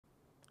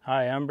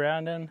Hi, I'm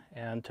Brandon,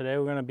 and today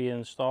we're going to be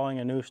installing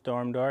a new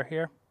storm door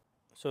here.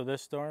 So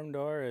this storm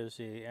door is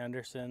the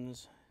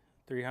Andersen's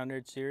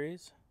 300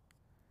 series,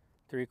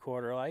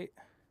 3/4 light.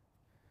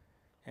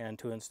 And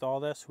to install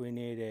this, we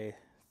need a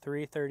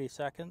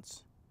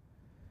 3/32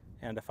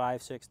 and a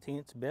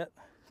 5/16 bit.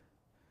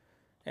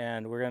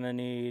 And we're going to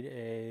need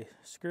a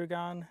screw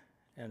gun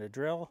and a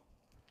drill.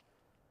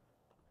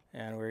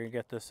 And we're going to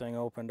get this thing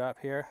opened up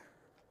here.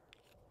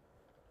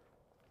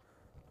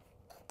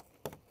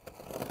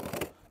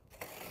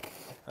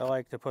 I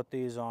like to put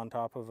these on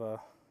top of a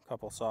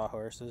couple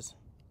sawhorses.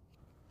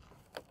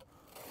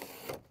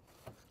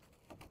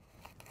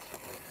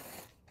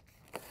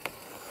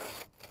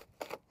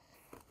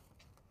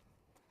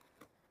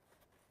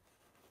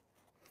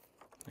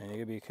 And you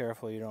gotta be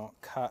careful you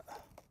don't cut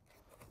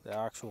the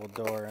actual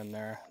door in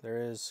there. There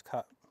is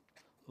cut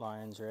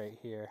lines right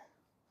here,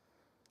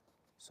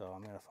 so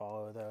I'm gonna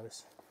follow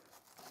those.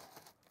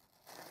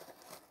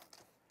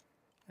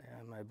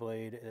 And my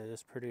blade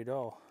is pretty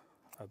dull.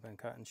 I've been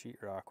cutting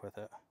sheetrock with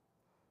it.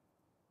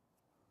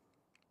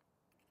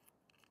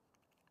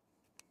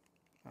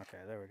 Okay,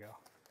 there we go.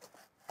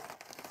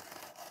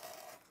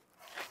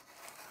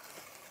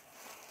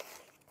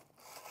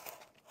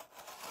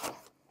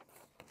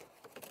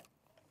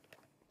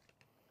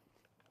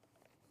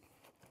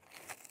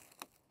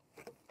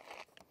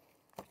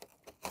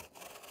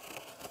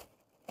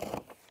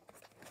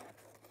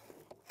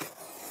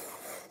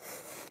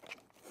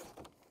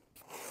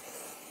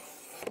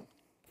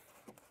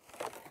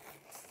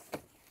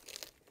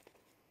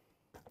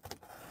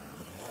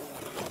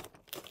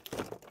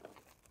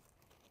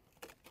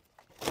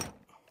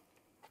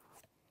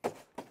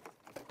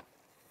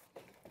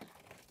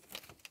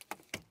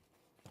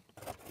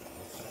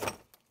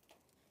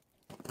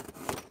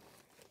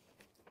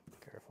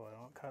 Careful I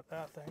don't cut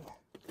that thing.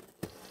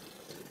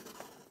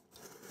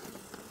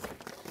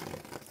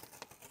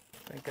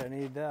 I think I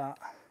need that.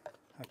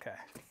 Okay.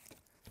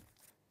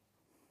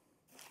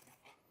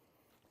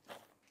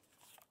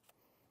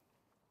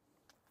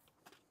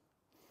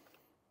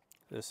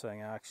 This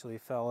thing actually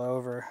fell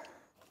over.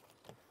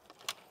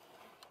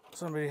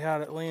 Somebody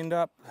had it leaned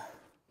up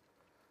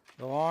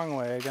the long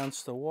way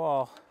against the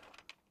wall,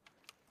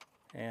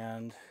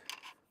 and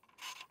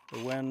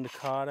the wind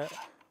caught it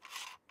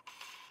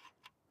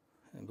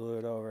and blew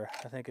it over.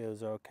 I think it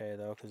was okay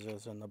though, because it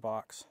was in the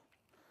box.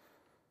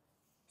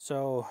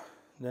 So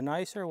the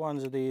nicer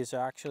ones of these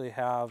actually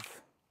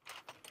have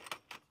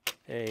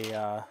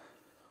a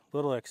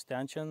little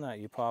extension that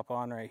you pop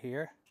on right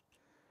here.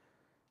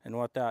 And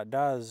what that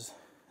does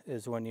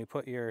is when you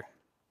put your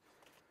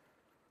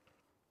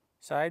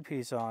side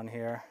piece on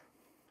here,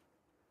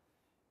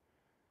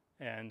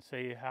 and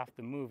say you have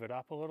to move it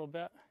up a little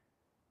bit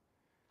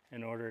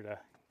in order to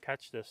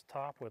catch this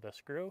top with a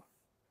screw,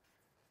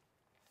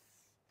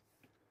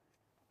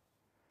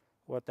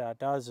 what that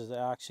does is it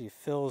actually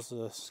fills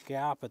this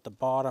gap at the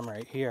bottom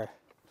right here,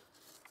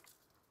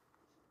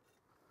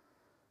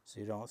 so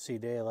you don't see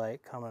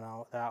daylight coming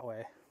out that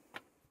way.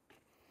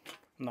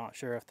 I'm not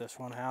sure if this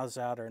one has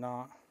that or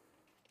not,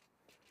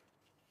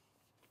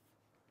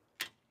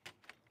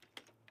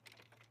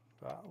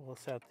 but we'll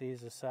set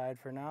these aside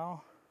for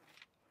now.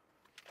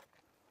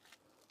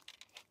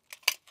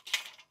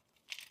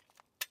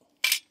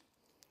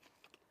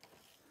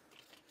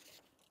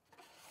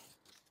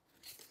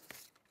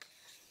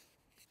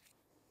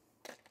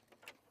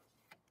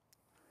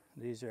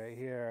 These right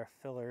here are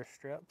filler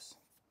strips.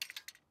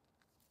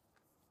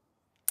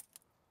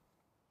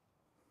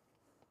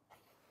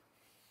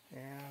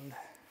 And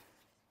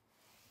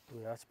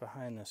ooh, that's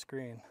behind the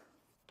screen.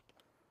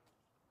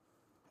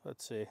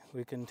 Let's see,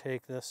 we can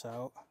take this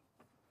out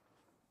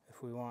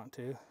if we want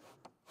to,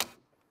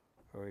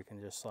 or we can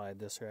just slide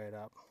this right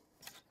up.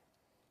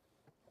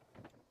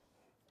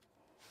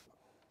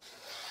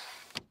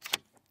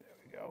 There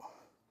we go.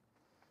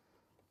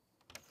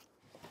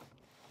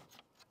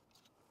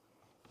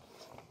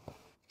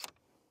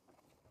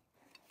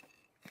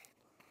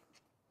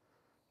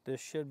 This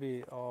should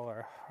be all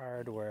our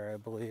hardware, I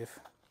believe.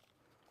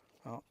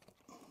 Oh,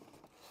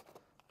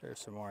 there's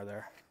some more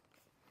there.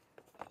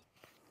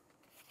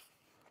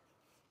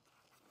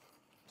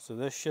 So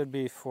this should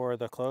be for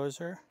the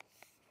closer,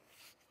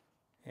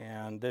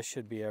 and this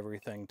should be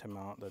everything to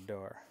mount the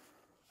door.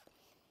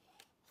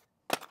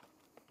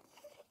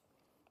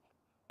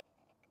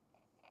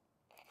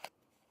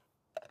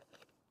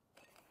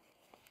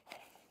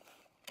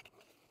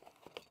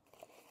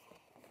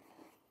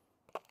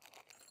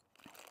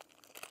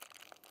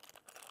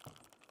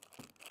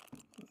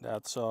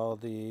 That's all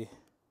the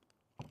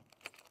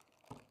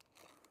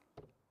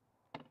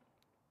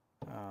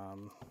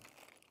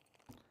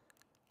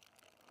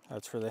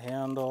that's for the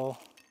handle,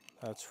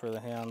 that's for the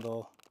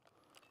handle,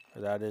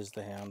 or that is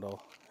the handle,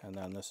 and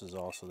then this is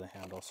also the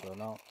handle. So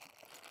no,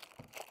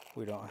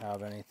 we don't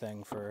have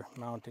anything for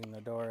mounting the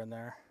door in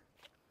there.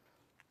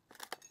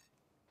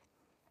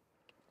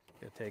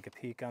 Gonna take a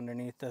peek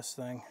underneath this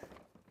thing,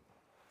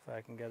 if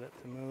I can get it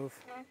to move.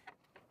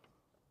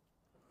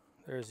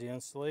 There's the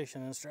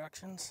installation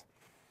instructions.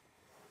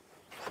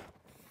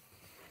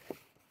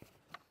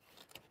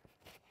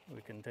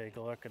 and take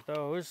a look at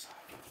those.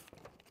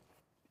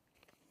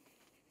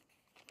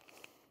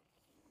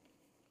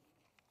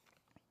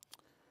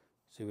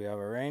 See, we have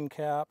a rain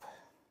cap,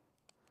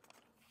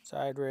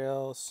 side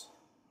rails,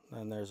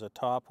 then there's a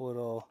top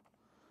little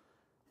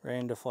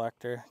rain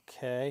deflector,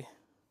 K.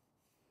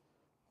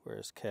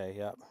 Where's K?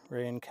 Yep,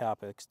 rain cap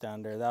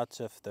extender.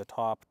 That's if the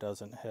top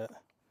doesn't hit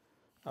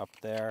up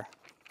there.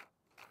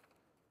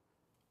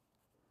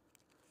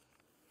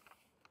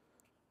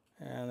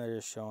 And they're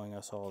just showing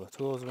us all the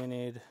tools we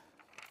need.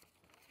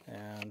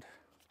 And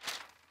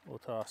we'll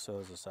toss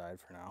those aside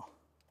for now.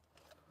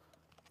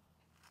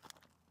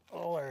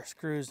 All our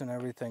screws and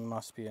everything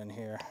must be in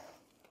here.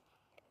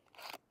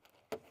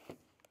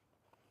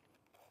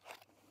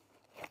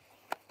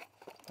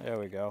 There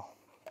we go.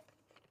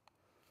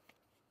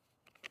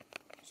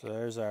 So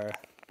there's our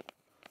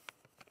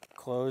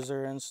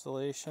closer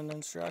installation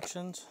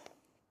instructions,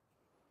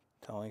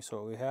 telling us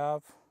what we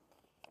have.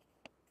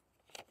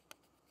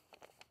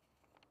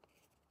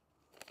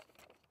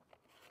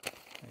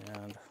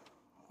 And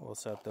we'll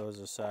set those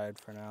aside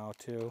for now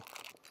too.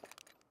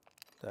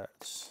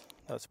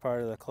 That's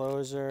part of the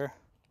closer.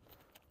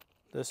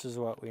 This is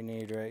what we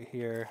need right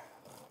here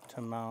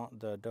to mount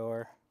the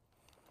door,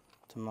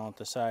 to mount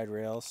the side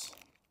rails.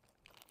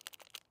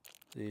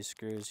 These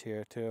screws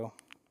here too.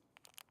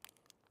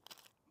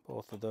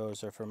 Both of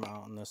those are for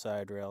mounting the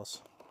side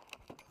rails.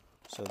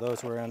 So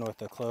those were in with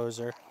the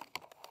closer.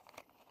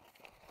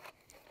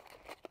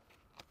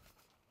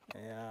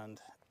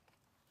 And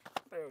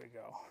there we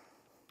go.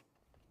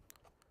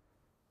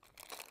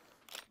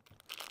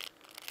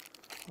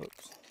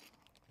 Oops.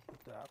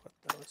 Put that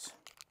with those.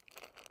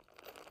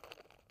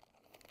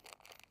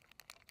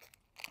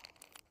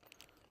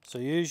 So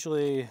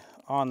usually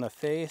on the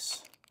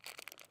face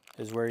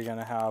is where you're going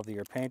to have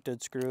your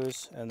painted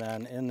screws, and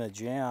then in the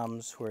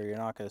jambs where you're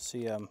not going to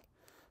see them,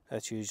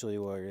 that's usually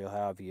where you'll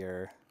have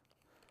your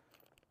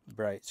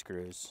bright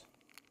screws.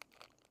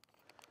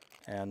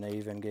 And they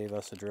even gave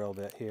us a drill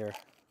bit here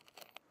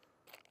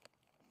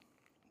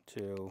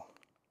to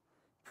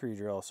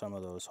pre-drill some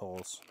of those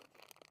holes.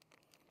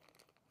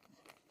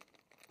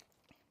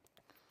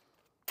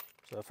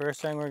 So the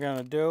first thing we're going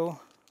to do,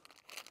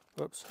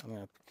 whoops, I'm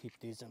going to keep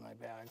these in my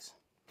bags,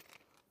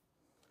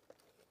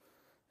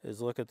 is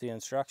look at the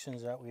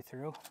instructions that we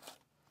threw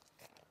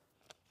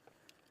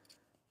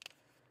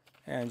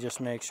and just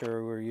make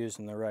sure we're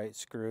using the right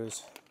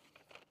screws.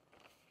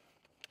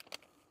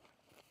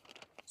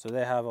 So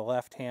they have a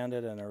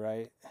left-handed and a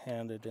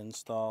right-handed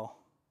install,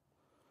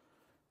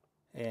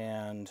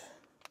 and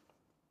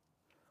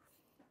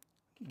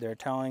they're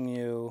telling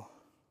you,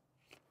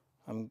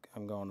 I'm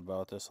going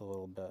about this a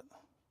little bit.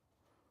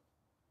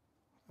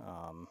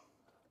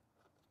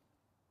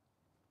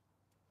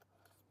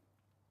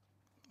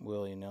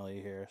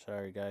 Willy-nilly here,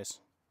 sorry guys.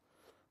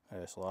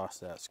 I just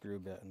lost that screw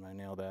bit in my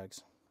nail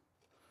bags.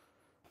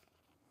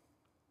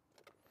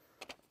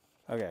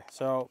 Okay,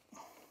 so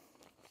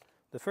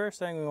the first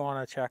thing we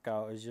want to check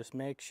out is just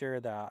make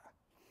sure that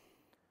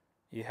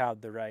you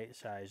have the right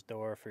size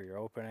door for your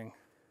opening.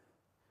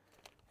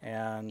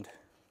 And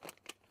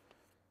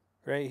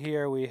right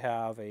here we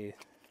have a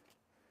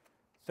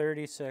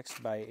 36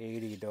 by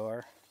 80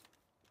 door,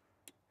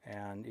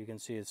 and you can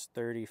see it's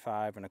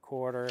 35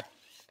 1/4,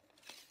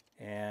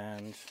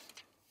 and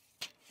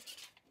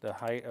the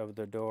height of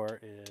the door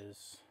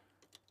is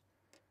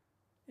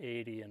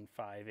 80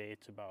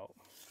 5/8 about.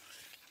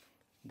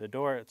 The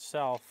door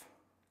itself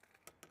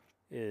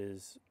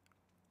is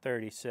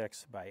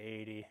 36 by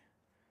 80,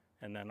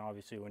 and then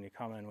obviously when you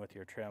come in with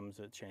your trims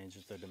it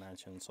changes the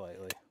dimension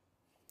slightly.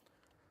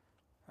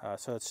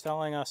 So it's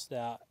telling us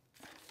that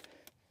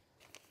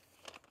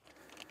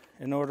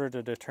in order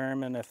to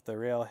determine if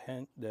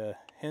the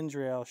hinge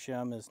rail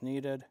shim is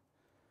needed,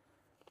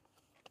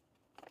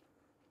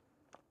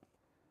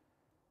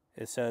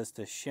 it says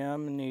the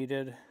shim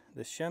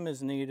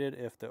is needed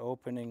if the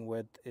opening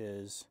width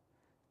is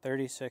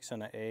 36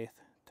 1/8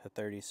 to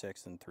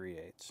 36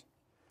 3/8.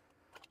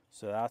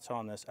 So that's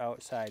on this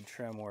outside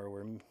trim where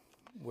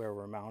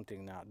we're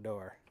mounting that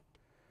door.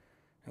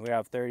 And we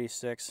have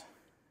 36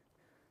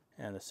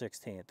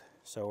 1/16,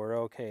 so we're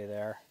okay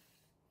there.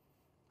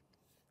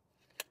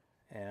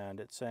 And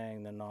it's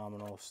saying the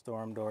nominal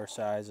storm door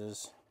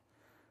sizes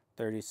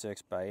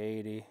 36 by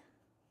 80,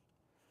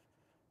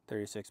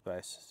 36 by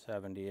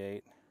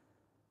 78.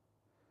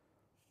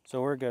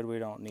 So we're good, we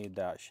don't need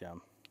that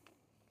shim.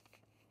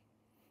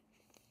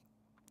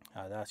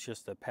 That's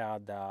just to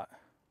pad that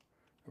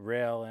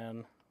rail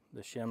in,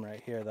 the shim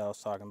right here that I was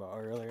talking about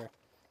earlier.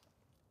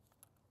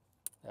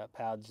 That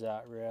pads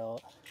that rail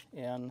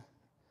in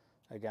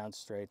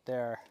against right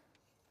there.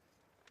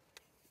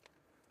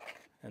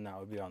 And that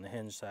would be on the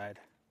hinge side.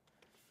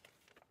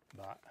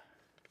 But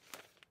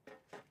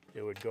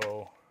it would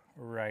go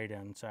right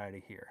inside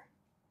of here.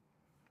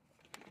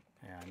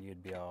 And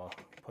you'd be able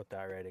to put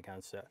that right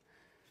against it.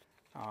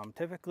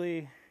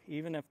 Typically,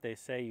 even if they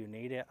say you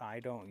need it, I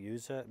don't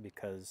use it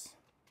because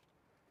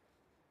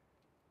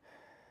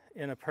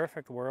in a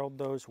perfect world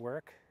those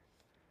work,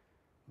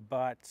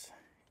 but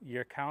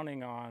you're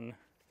counting on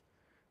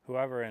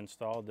whoever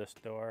installed this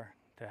door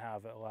to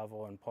have it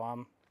level and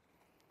plumb,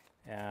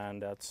 and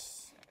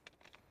that's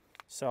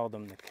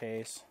seldom the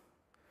case.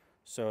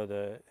 So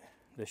the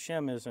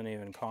shim isn't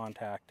even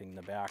contacting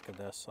the back of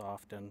this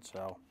often,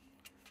 so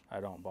I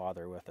don't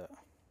bother with it.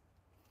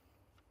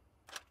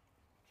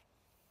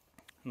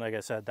 And like I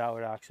said, that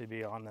would actually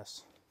be on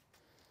this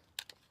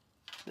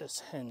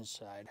hinge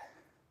side.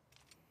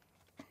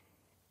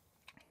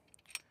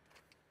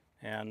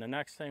 And the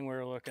next thing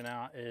we're looking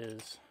at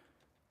is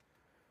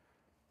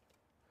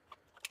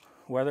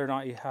whether or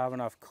not you have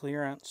enough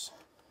clearance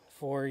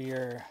for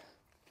your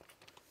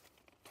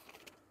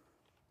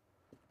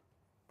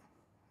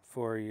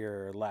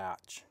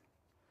latch.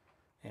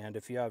 And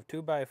if you have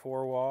 2x4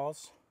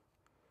 walls,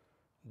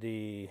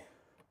 the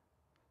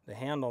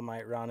handle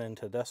might run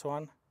into this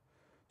one,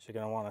 so you're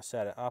going to want to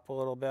set it up a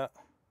little bit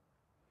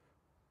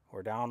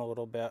or down a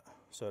little bit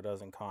so it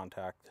doesn't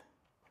contact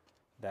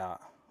that,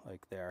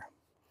 like there.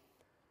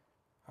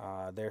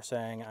 They're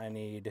saying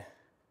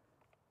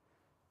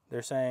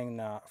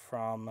that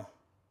from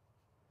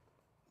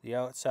the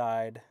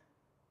outside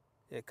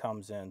it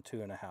comes in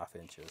 2.5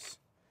 inches,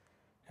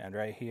 and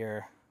right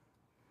here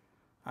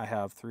I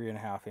have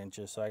 3.5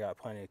 inches, so I got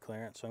plenty of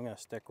clearance. So I'm going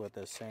to stick with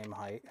this same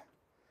height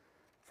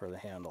for the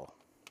handle.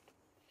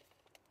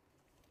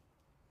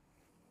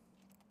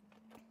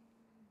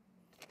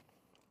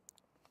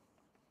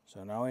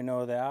 So now we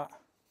know that,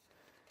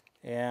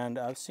 and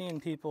I've seen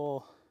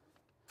people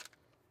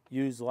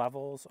use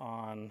levels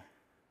on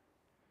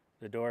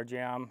the door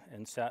jamb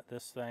and set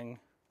this thing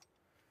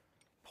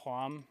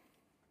plumb,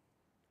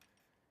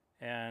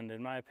 and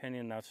in my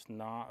opinion that's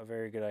not a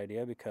very good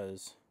idea,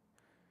 because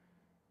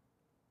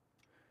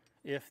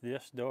if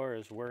this door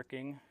is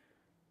working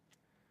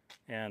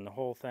and the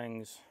whole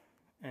thing's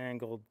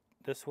angled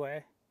this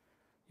way,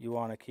 you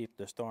want to keep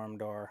the storm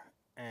door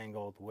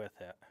angled with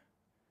it,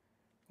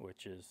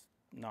 which is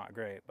not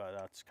great, but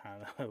that's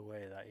kind of the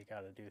way that you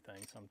got to do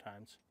things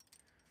sometimes.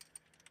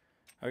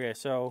 Okay,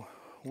 so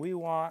we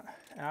want,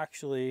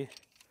 actually,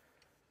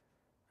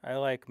 I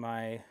like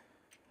my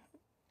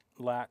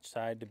latch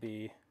side to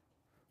be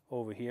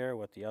over here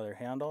with the other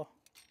handle.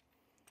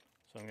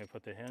 So I'm going to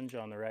put the hinge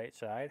on the right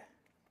side.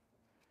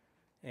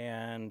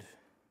 And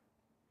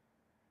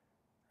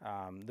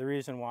the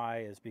reason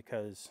why is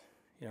because,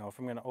 you know, if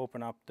I'm going to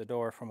open up the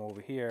door from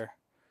over here,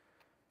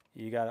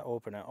 you got to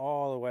open it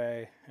all the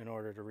way in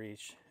order to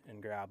reach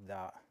and grab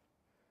that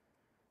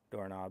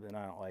doorknob, and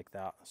I don't like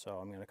that. So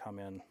I'm going to come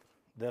in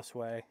this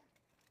way,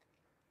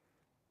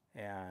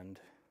 and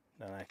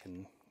then I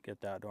can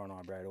get that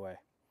doorknob right away.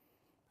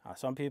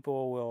 Some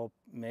people will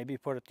maybe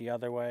put it the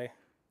other way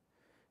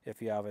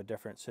if you have a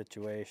different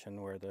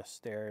situation where the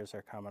stairs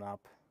are coming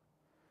up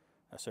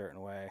a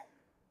certain way,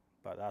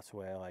 but that's the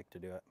way I like to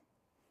do it.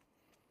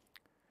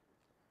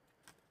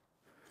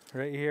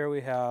 Right here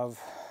we have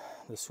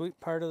the sweep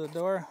part of the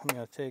door. I'm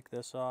going to take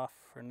this off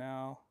for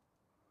now.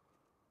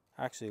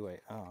 Actually, wait,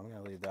 I'm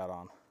going to leave that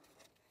on.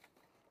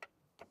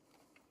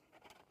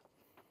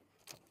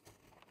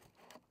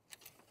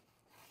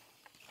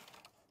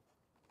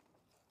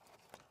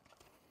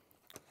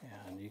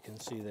 And you can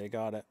see they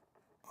got it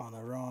on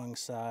the wrong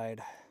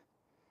side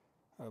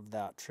of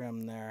that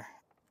trim there.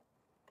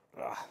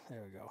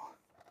 There we go.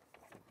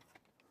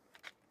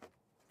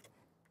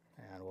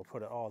 And we'll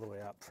put it all the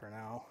way up for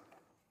now.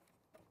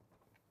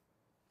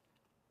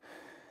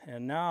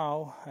 And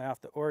now I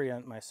have to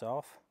orient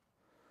myself.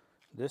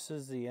 This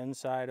is the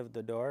inside of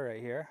the door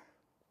right here.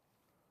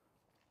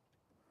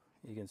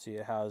 You can see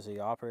it has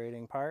the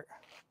operating part,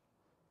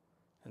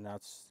 and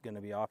that's going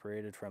to be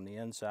operated from the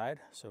inside,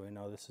 so we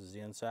know this is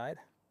the inside.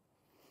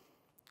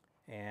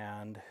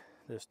 And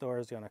this door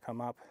is going to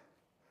come up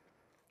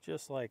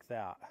just like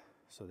that.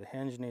 So the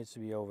hinge needs to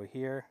be over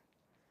here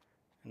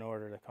in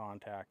order to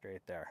contact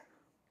right there.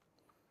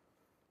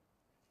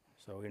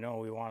 So we know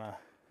we want to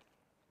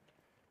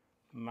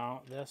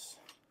mount this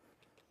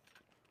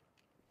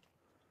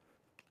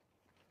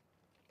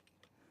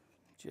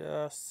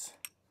just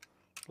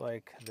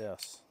like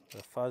this.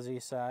 The fuzzy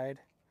side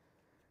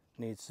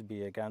needs to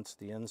be against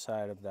the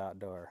inside of that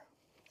door.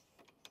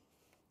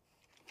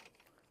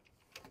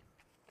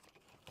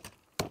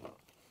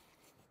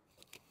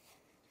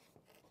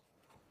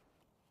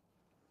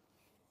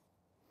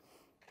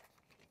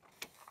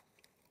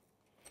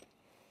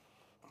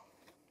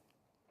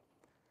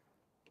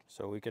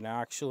 So we can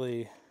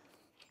actually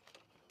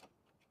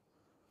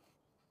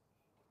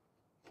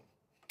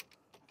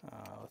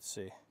let's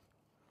see.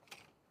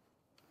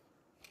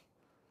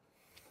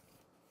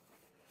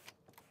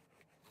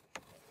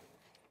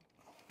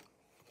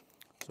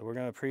 So we're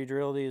going to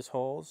pre-drill these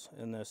holes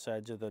in this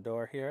edge of the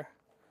door here,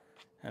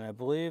 and I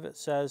believe it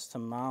says to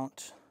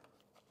mount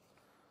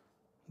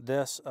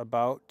this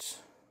about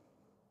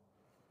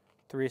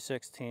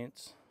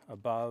 3/16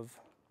 above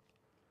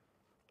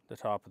the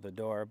top of the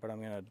door, but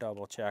I'm going to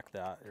double check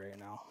that right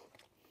now.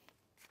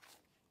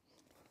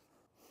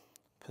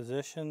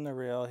 Position the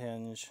rail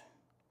hinge.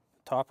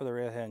 Top of the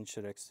rail hinge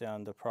should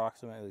extend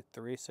approximately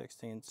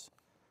 3/16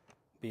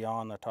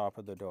 beyond the top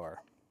of the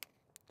door.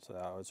 So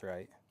that was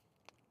right.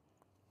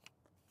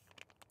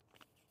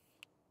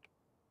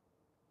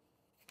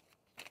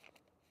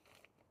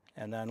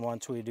 And then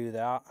once we do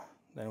that,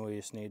 then we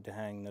just need to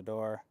hang the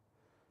door.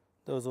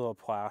 Those little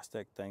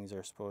plastic things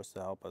are supposed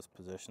to help us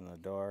position the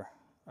door.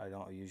 I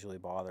don't usually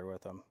bother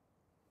with them.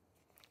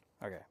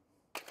 Okay.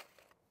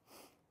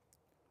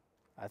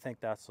 I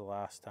think that's the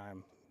last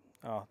time.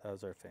 Oh,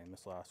 those are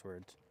famous last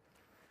words.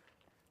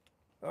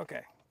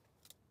 Okay.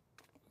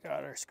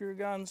 Got our screw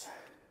guns.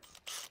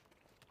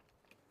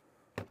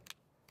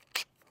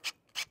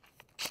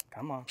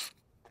 Come on.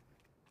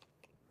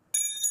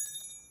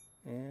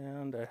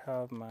 And I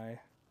have my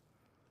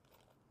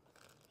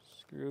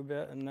screw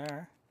bit in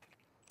there.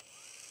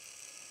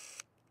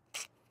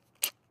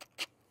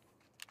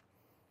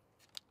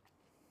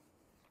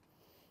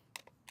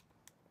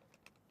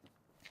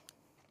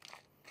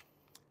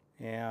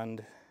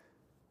 And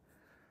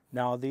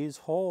now these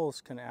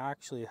holes can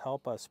actually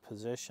help us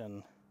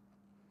position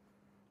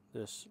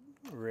this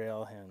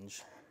rail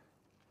hinge,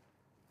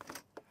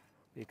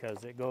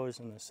 because it goes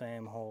in the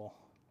same hole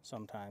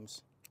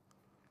sometimes.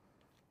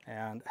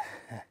 And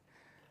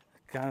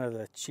kind of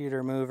the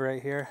cheater move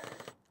right here.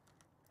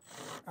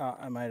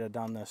 I might have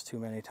done this too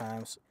many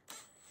times.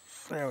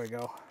 There we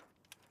go.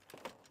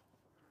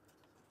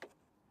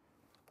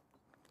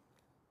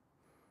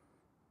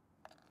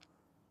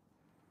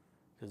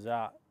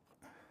 Because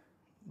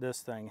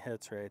this thing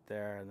hits right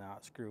there and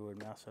that screw would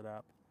mess it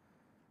up.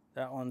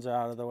 That one's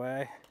out of the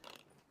way.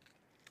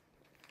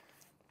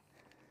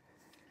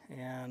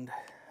 And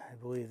I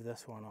believe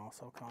this one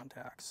also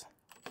contacts.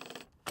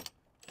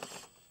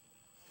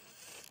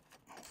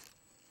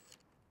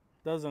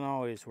 Doesn't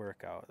always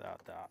work out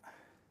without that.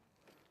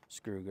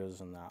 Screw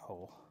goes in that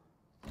hole.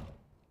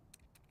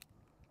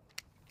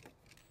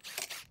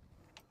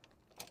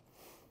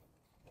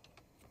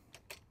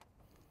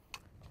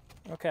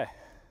 Okay.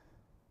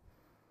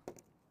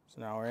 So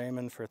now we're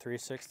aiming for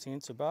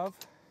 3/16 above.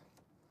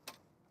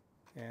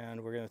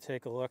 And we're going to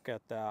take a look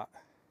at that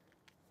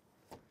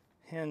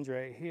hinge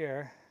right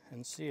here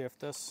and see if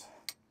this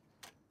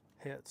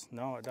hits.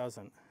 No, it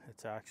doesn't.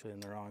 It's actually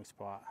in the wrong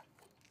spot.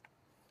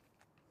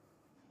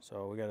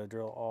 So we got to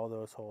drill all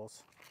those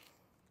holes.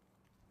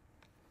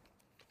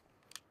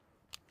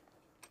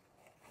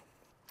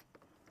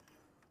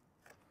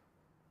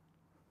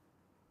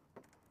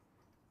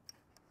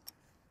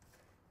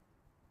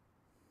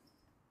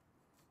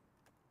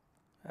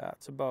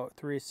 That's about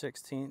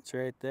 3/16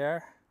 right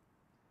there.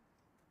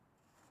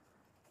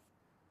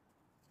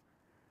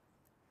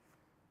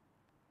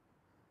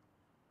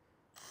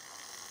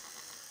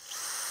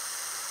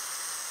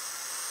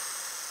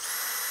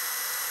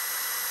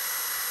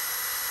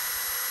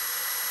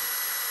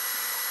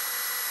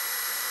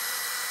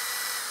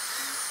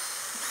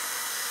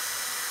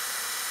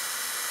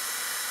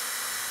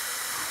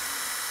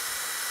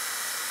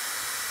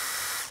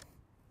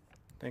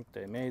 I think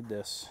they made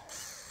this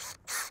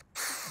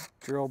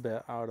drill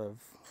bit out of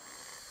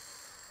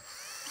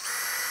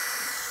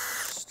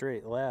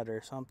straight lead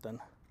or something.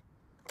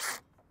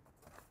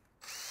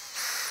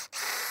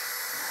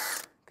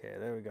 Okay,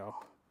 there we go.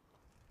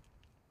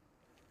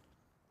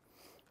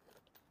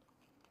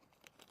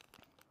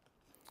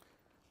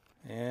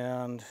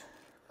 And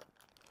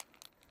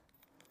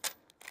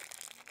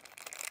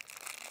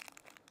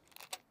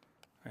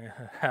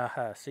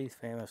see,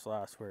 famous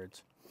last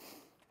words.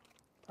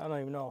 I don't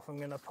even know if I'm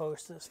gonna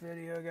post this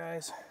video,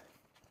 guys,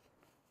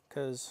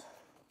 because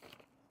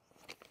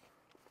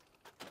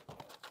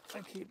I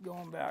keep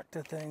going back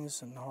to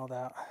things and all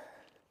that.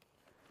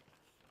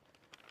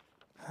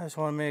 I just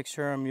want to make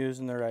sure I'm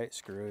using the right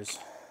screws.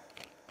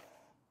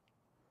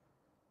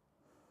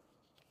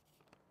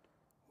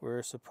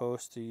 We're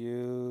supposed to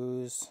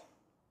use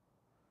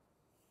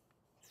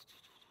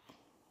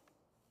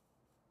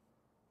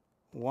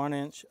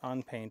 1-inch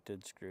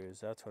unpainted screws.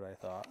 That's what I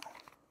thought.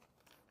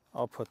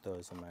 I'll put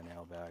those in my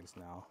nail bags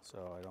now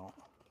so I don't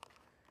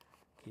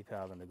keep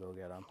having to go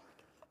get them.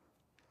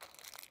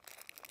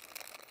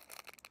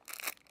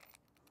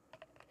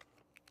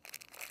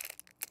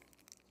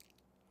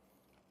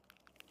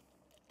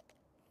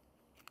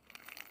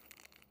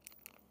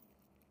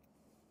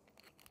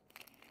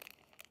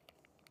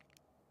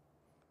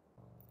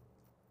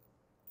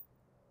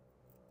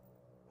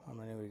 How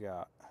many we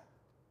got?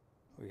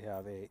 We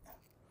have 8.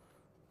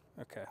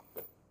 Okay.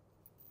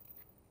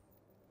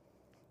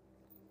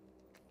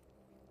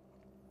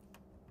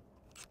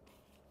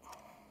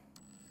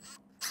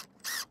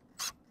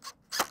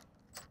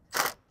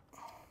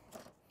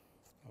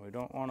 We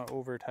don't want to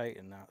over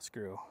tighten that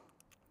screw.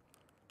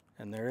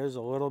 And there is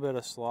a little bit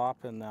of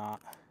slop in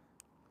that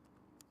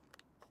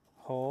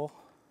hole,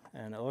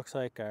 and it looks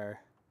like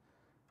our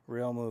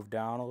reel moved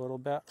down a little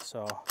bit,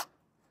 so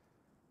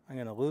I'm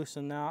going to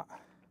loosen that,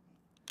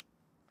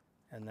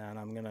 and then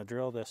I'm going to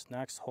drill this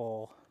next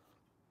hole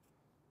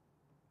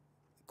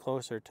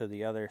closer to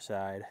the other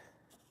side.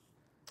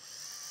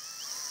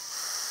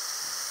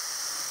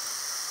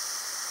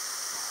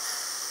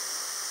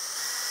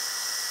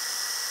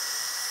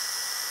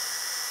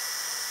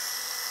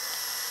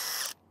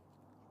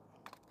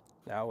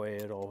 That way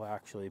it'll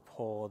actually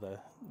pull the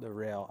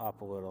rail up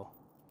a little.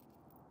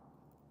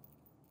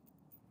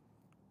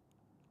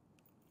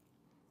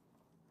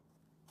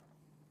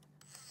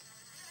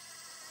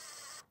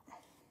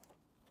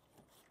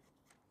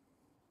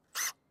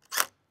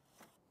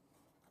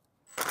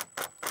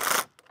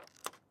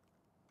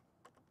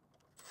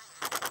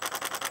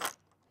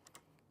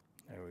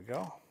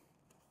 go.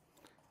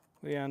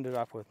 We ended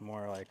up with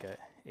more like an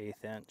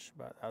 1/8 inch,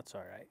 but that's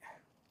all right.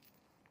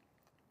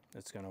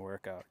 It's going to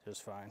work out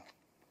just fine.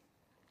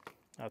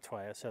 That's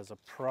why it says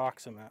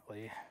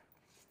approximately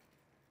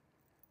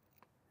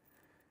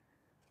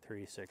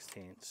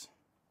 3/16.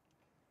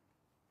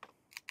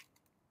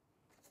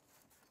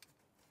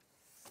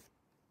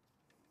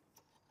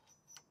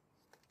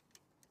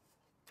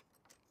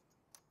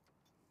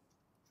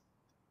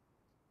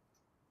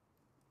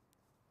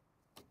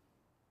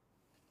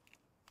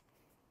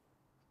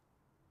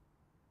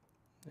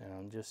 And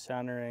I'm just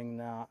centering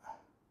that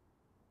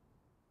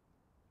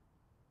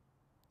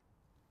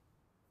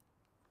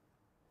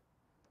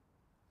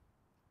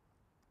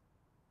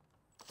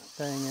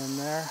thing in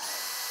there.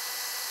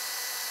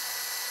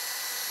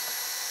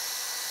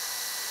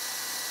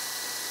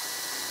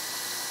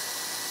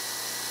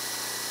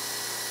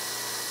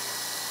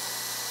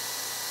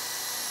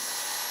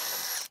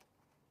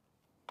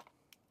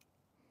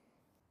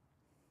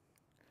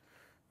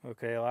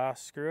 Okay,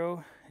 last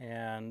screw.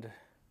 And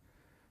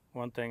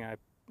one thing I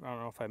don't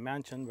know if I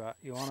mentioned, but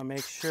you want to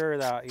make sure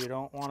that you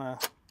don't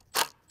want to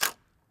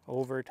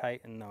over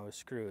tighten those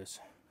screws.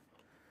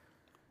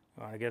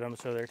 You want to get them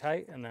so they're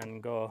tight, and then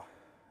go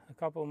a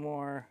couple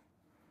more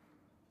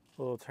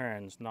little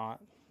turns,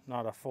 not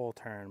a full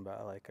turn,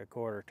 but like a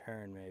quarter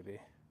turn maybe,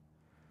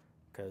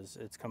 because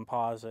it's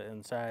composite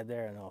inside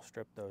there and they'll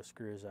strip those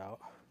screws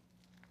out.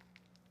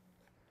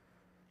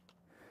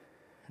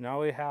 Now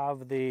we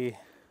have the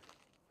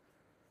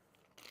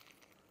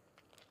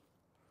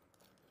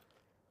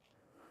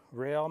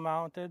rail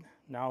mounted.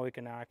 Now we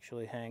can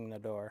actually hang the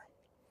door.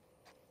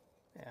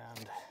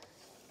 And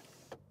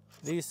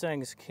these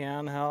things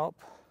can help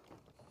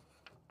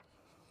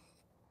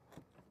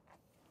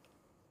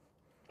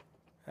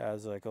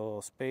as like a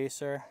little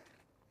spacer.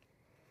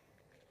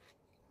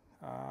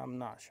 I'm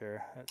not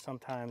sure.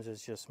 Sometimes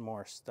it's just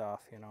more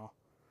stuff, you know.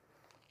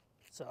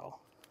 So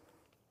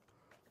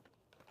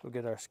we'll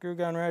get our screw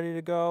gun ready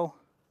to go.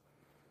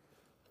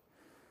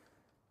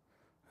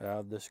 I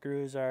have the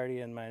screws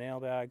already in my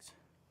nail bags.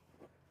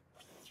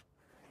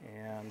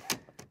 And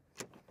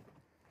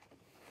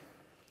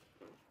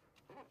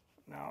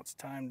now it's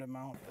time to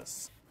mount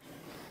this.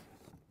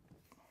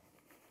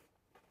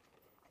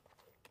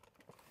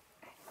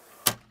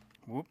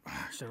 Whoop,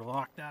 should have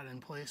locked that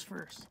in place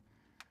first.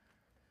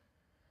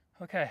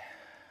 Okay,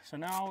 so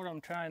now what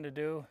I'm trying to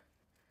do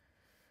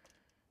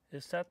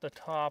is set the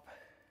top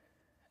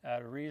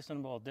at a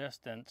reasonable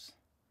distance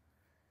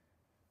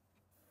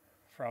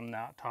from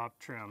that top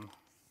trim.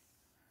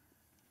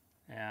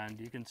 And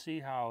you can see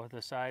how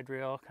the side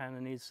rail kind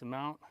of needs to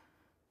mount.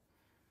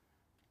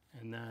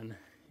 And then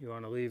you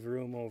want to leave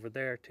room over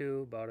there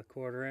too, about a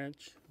quarter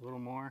inch, a little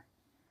more.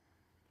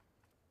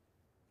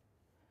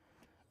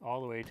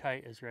 All the way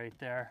tight is right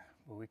there,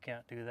 but we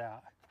can't do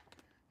that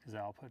because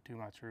that'll put too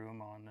much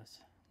room on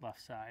this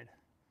left side.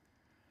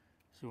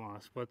 So we want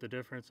to split the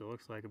difference. It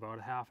looks like about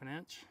a ½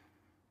 inch.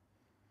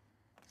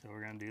 So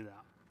we're going to do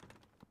that.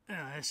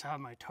 And I just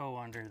have my toe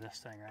under this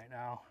thing right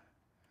now.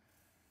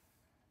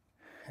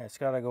 It's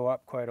got to go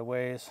up quite a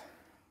ways.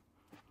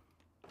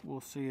 We'll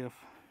see if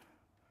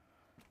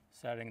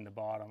setting the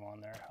bottom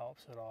on there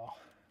helps at all.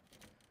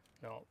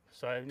 No,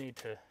 so I need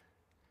to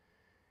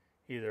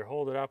either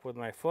hold it up with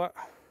my foot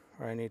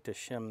or I need to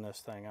shim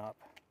this thing up.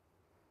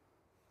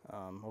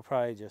 We'll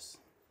probably just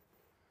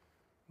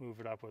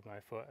move it up with my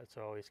foot. It's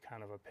always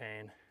kind of a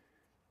pain.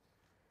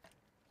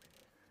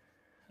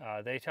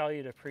 They tell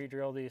you to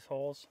pre-drill these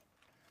holes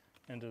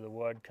into the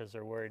wood because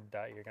they're worried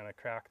that you're going to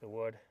crack the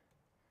wood.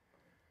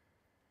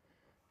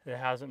 It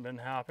hasn't been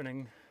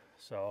happening,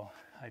 so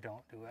I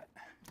don't do it.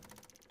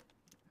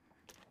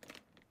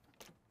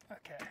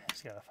 Okay,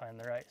 just gotta find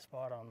the right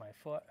spot on my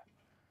foot.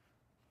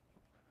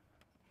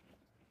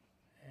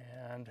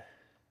 And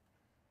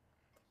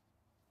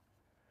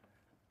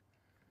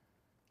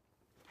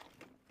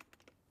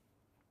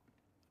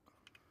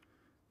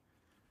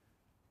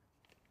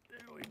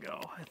there we go.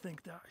 I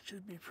think that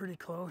should be pretty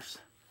close.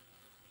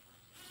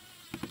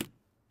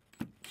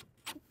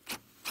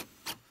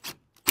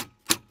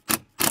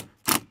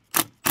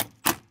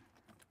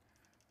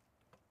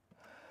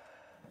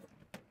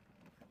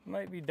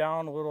 Might be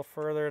down a little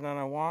further than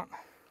I want.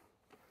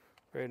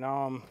 Right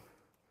now I'm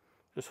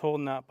just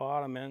holding that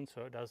bottom in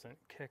so it doesn't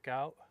kick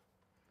out.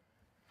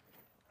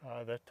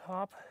 The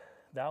top,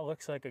 that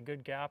looks like a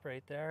good gap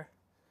right there.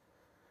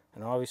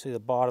 And obviously the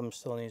bottom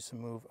still needs to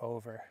move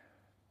over.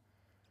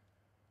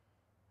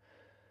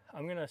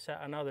 I'm gonna set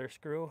another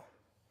screw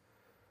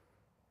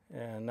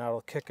and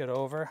that'll kick it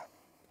over.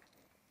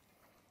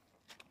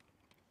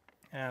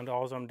 And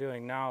all I'm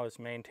doing now is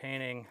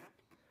maintaining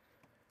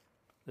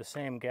the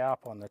same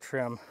gap on the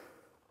trim.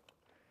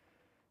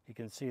 You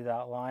can see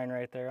that line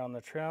right there on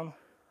the trim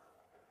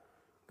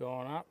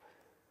going up,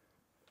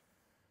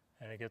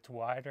 and it gets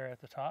wider at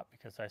the top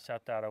because I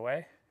set that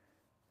away.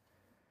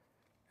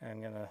 And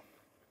I'm gonna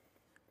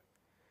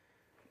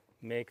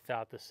make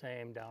that the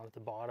same down at the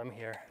bottom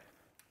here.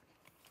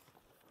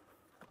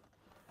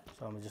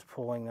 So I'm just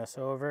pulling this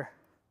over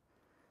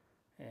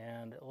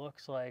and it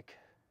looks like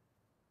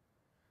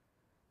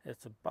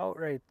it's about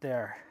right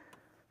there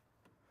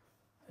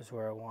is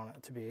where I want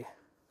it to be.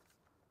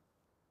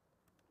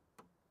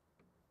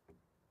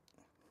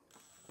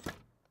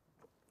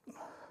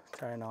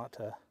 Try not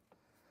to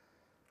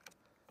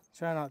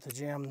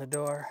jam the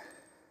door.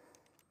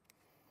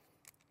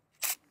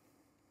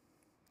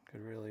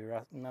 Could really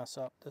mess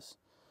up this.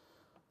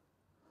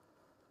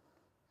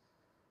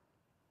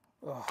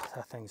 Oh,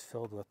 that thing's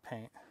filled with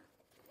paint.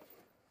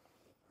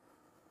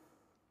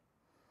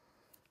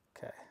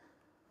 Okay.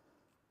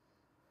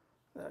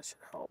 That should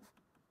help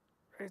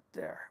right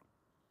there.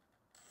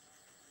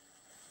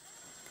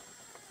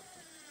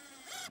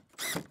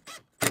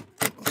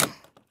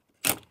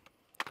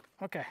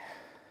 Okay.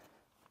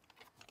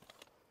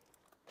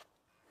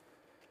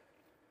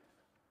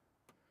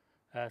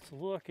 That's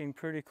looking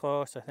pretty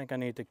close. I think I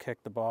need to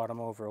kick the bottom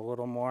over a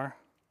little more.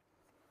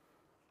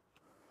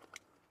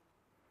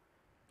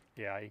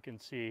 Yeah, you can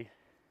see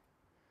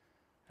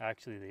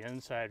actually the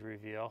inside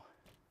reveal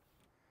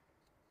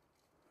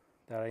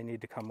that I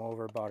need to come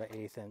over about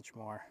 1/8 inch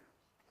more.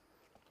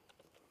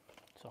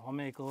 So I'll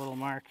make a little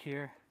mark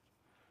here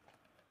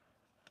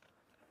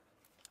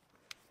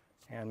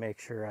and make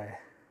sure I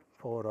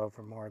pull it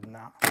over more than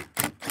that.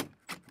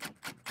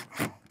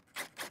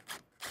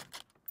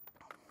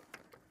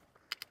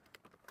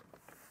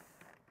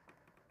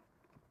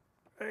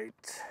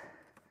 Right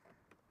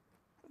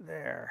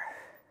there.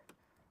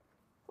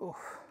 Ooh,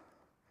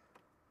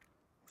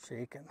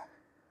 shaking.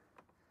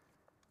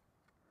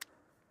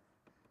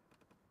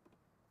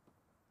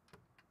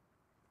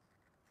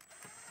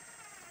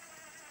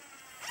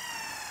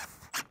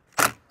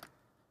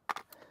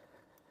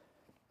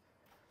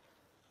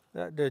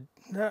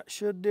 That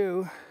should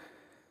do.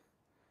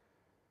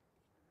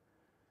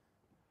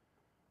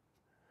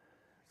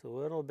 It's a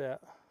little bit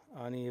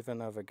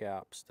uneven of a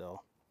gap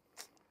still.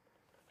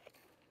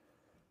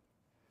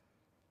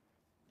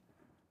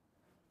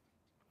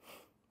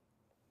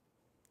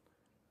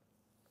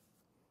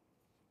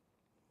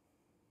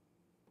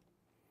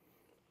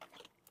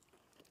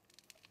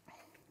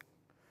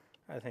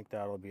 I think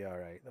that'll be all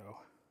right though.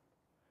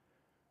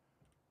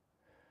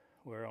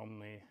 We're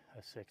only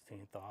a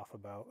 1/16 off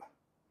about.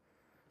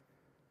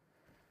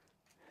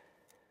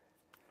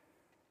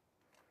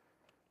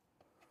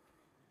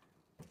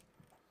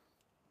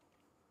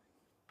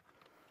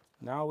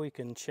 Now we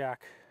can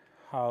check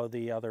how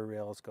the other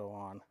rails go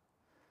on.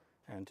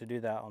 And to do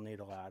that, I'll need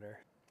a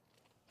ladder.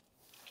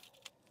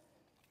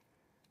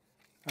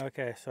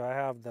 Okay, so I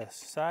have the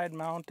side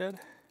mounted,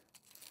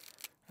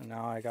 and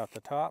now I got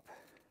the top.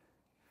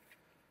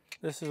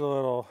 This is a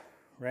little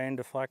rain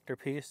deflector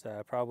piece that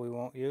I probably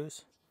won't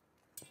use.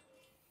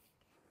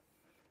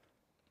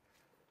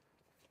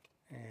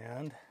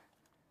 And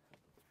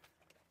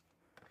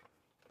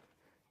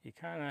you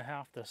kind of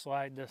have to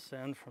slide this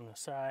in from the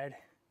side,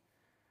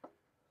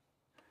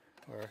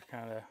 or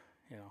kind of,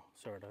 you know,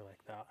 sort of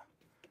like that.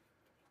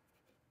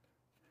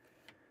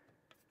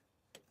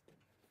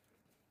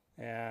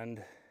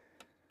 And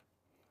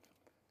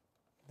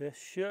this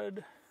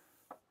should,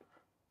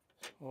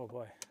 oh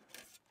boy,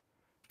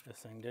 this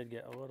thing did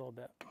get a little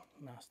bit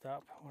messed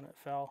up when it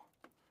fell.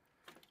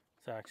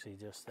 It's actually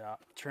just that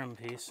trim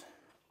piece.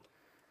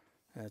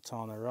 And it's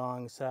on the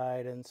wrong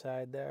side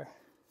inside there.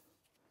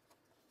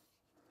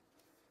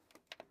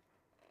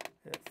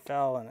 It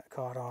fell and it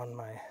caught on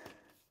my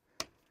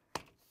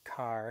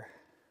car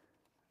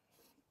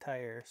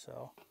tire,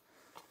 so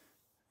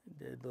it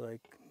did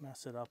like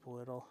mess it up a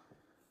little.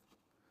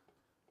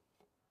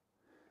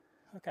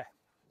 Okay.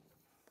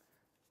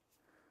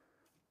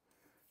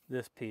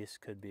 This piece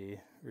could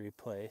be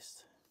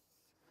replaced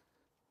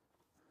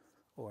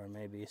or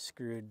maybe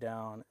screwed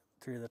down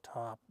through the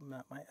top, and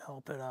that might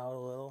help it out a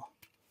little.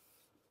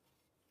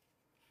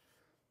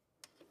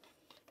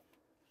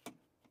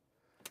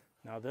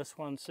 Now this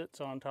one sits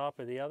on top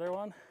of the other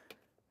one,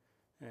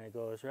 and it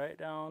goes right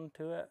down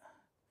to it,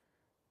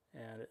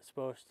 and it's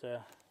supposed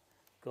to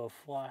go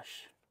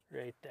flush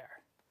right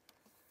there.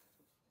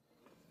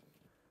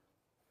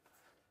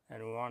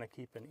 And we want to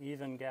keep an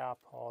even gap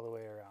all the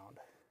way around.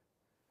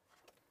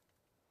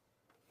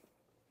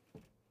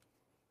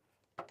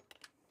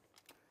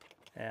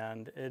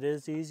 And it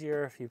is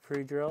easier if you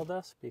pre-drill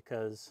this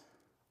because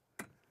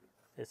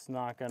it's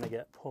not going to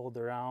get pulled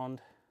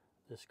around.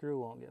 The screw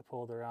won't get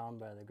pulled around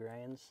by the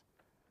grains.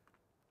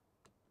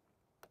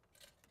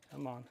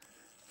 Come on.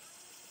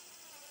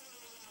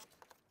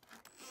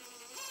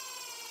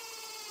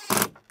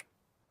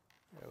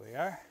 There we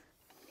are.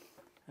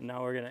 And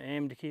now we're going to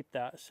aim to keep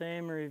that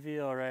same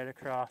reveal right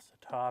across the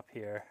top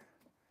here.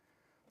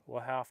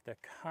 We'll have to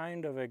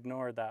kind of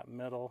ignore that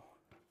middle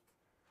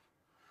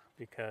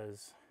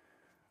because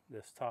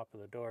this top of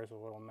the door is a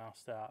little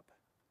messed up.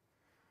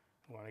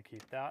 We want to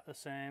keep that the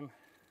same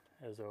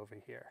as over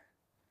here.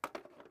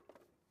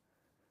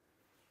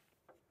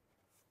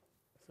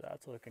 So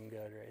that's looking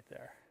good right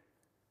there.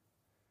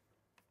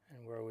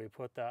 And where we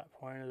put that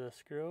point of the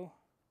screw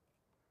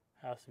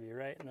has to be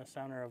right in the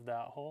center of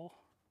that hole.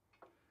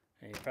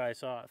 And you probably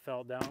saw it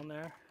fell down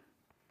there.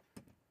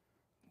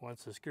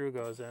 once the screw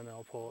goes in,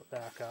 it'll pull it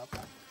back up.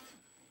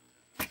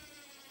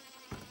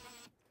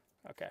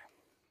 Okay.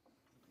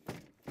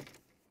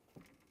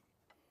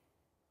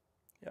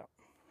 Yep,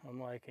 I'm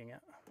liking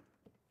it.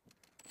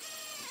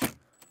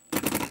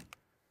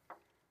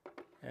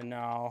 And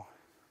now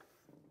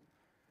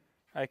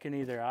I can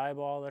either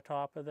eyeball the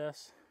top of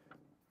this,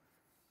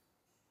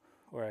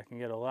 or I can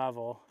get a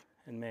level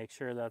and make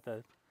sure that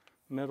the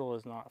middle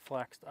is not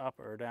flexed up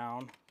or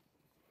down.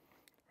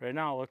 Right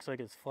now it looks like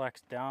it's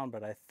flexed down,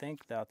 but I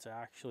think that's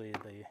actually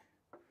the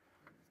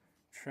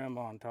trim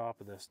on top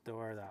of this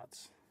door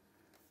that's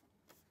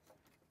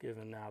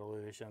giving that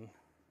illusion.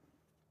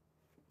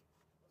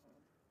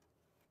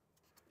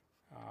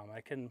 I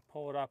can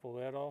pull it up a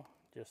little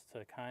just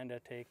to kind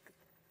of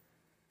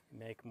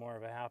make more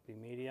of a happy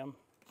medium.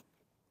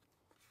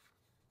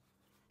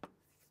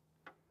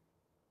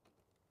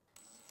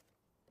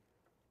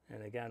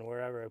 And again,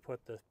 wherever I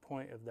put the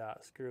point of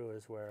that screw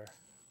is where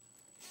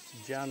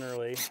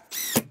generally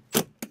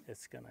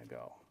it's gonna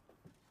go.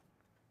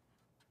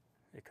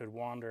 It could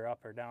wander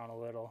up or down a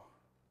little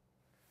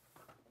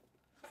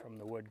from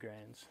the wood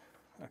grains.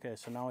 Okay,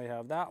 so now we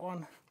have that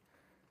one,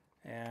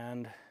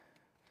 and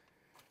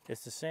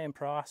it's the same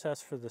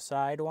process for the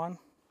side one.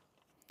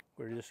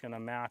 We're just gonna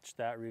match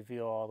that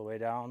reveal all the way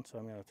down, so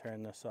I'm gonna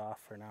turn this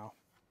off for now.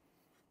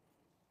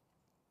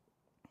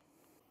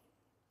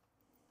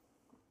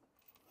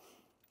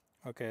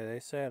 Okay, they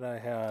said I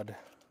had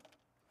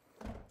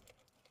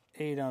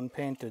 8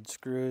 unpainted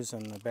screws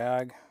in the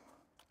bag,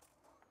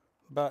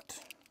 but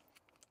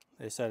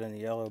they said in the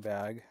yellow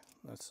bag,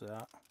 that's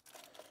that,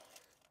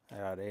 I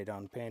had 8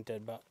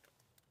 unpainted, but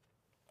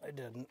I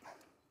didn't.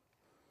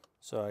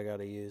 So I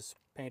gotta use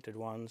painted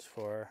ones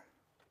for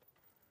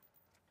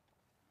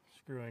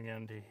screwing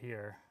into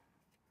here.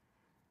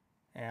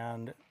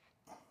 And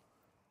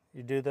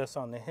you do this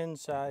on the hinge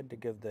side to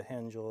give the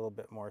hinge a little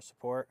bit more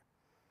support.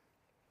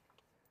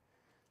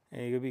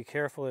 And you gotta be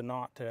careful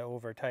not to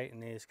over tighten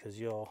these, because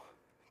you'll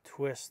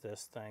twist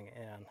this thing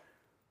in.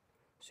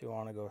 So you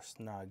want to go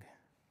snug.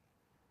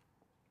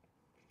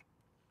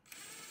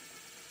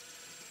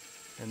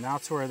 And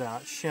that's where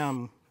that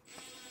shim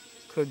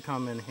could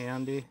come in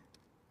handy.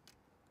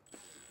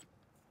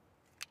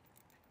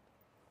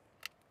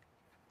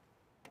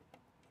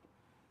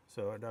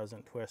 So it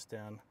doesn't twist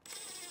in.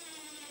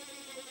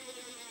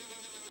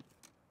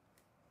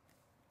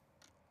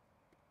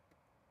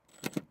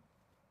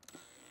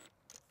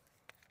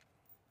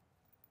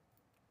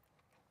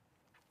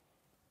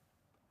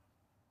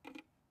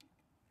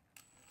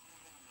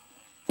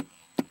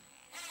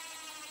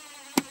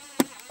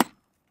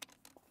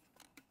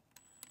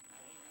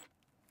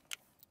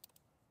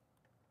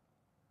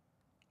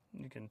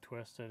 You can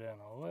twist it in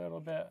a little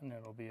bit and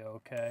it'll be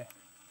okay.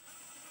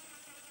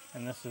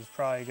 And this is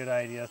probably a good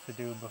idea to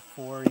do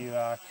before you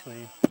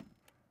actually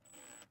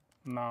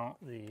mount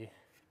the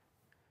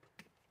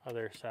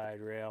other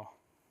side rail.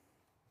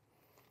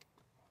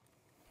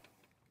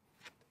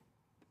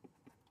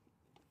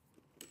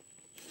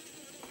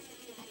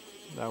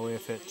 That way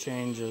if it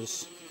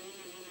changes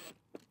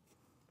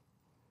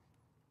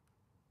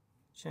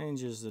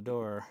the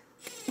door,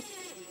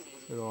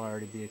 it'll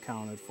already be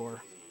accounted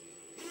for.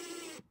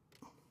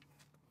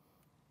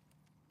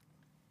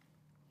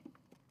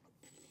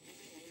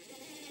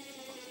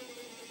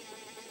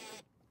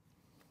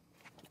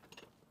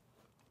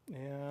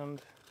 And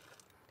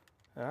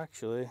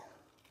actually,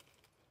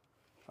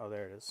 oh,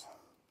 there it is.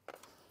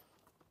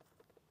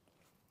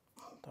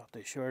 Thought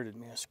they shorted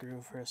me a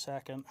screw for a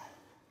second.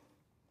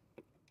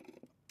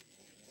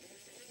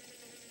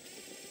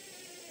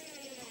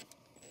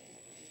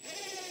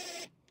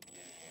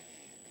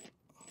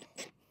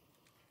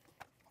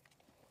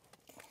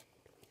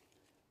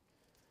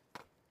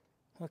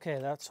 Okay,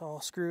 that's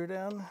all screwed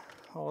in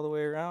all the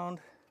way around.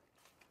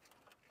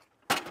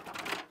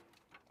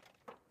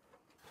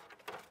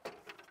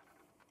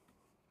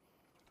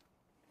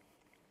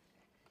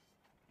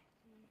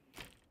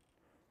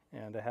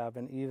 And to have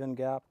an even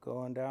gap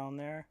going down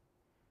there.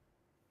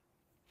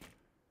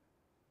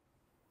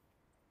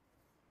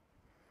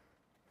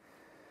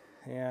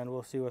 And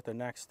we'll see what the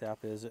next step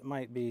is. It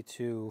might be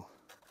to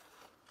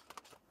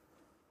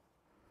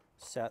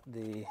set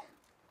the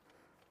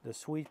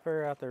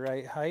sweeper at the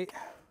right height.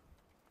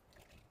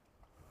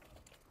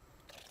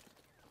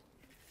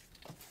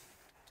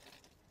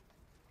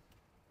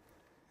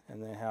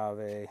 And they have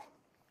a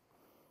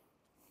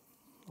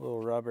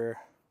little rubber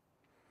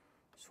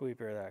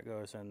sweeper that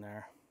goes in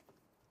there.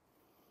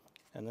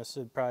 And this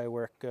would probably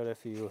work good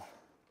if you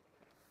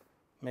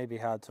maybe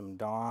had some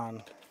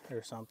Dawn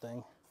or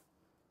something.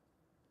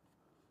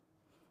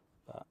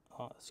 But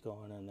oh, it's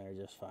going in there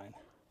just fine.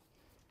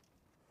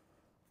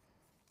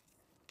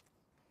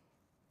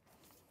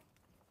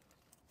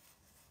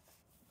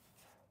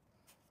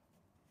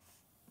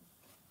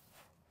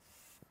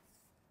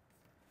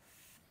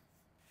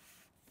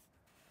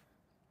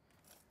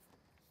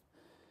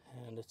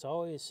 And it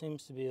always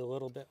seems to be a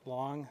little bit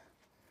long,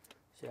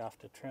 so you have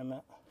to trim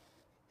it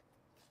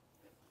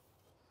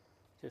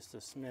just a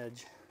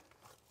smidge.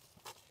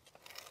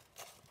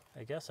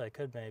 I guess I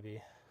could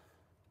maybe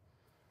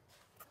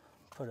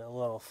put it a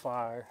little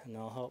far and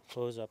it'll help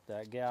close up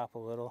that gap a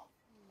little.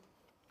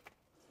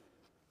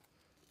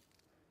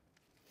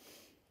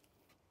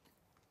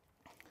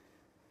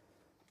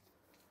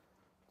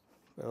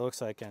 But it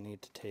looks like I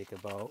need to take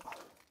about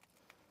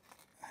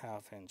a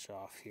 ½ inch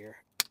off here.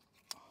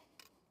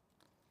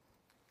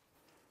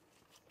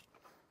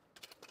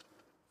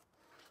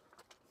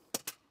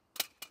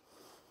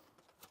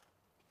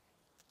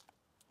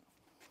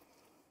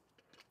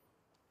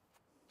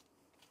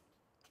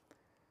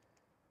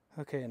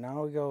 Okay,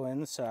 now we go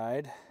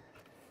inside.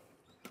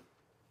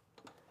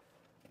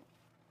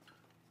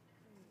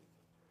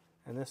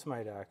 And this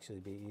might actually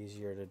be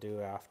easier to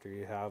do after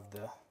you have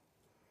the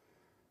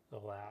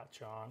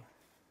latch on.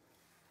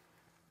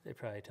 They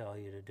probably tell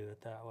you to do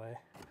it that way.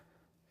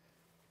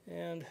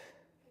 And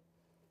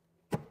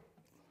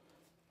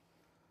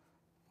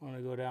want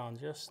to go down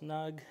just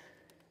snug.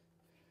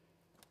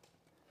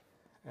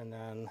 And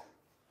then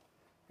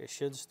it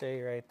should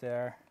stay right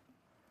there.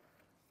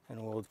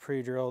 And we'll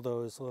pre-drill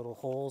those little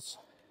holes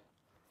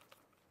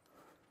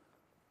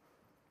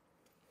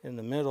in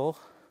the middle.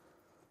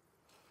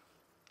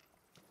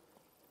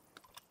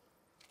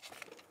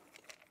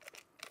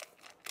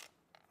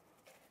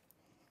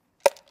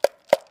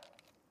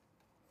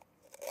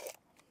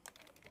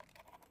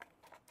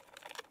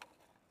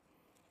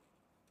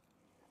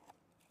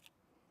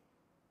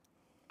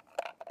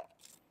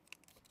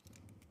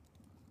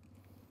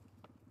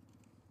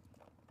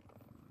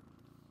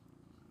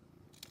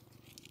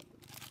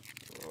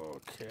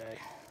 Okay.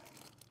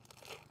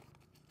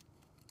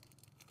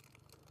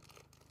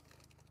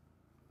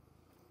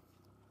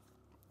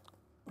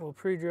 We'll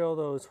pre-drill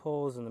those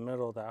holes in the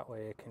middle, that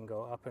way it can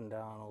go up and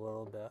down a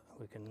little bit.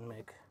 We can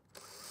make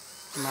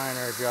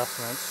minor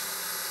adjustments.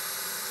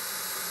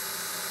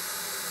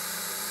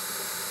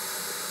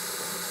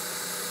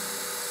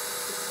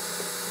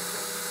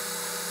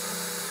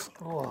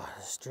 Oh,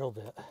 this drill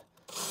bit.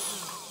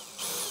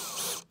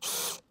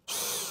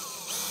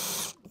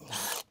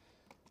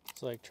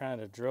 It's like trying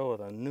to drill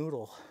with a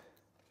noodle.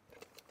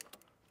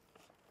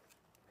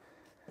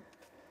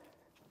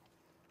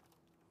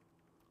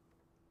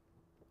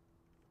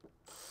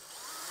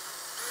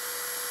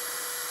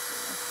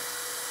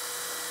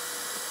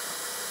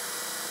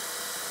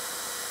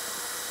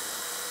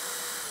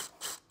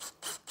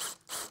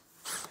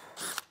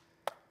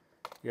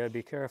 You gotta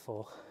be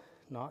careful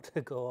not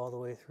to go all the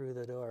way through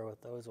the door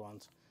with those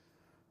ones.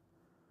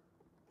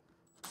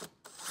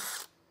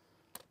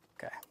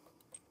 Okay.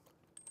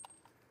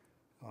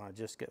 I want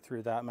to just get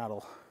through that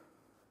metal.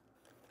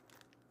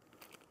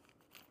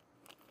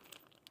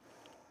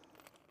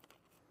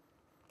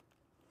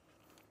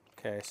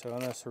 Okay, so in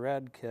this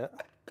red kit,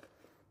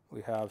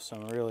 we have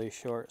some really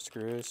short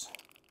screws.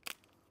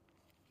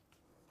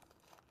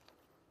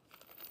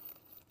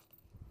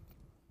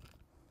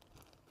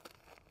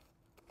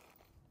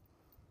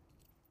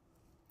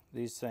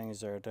 These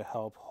things are to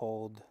help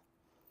hold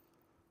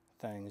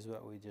things,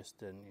 but we just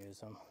didn't use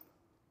them.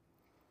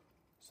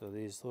 So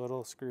these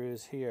little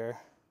screws here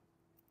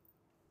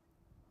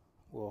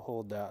will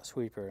hold that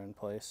sweeper in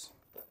place.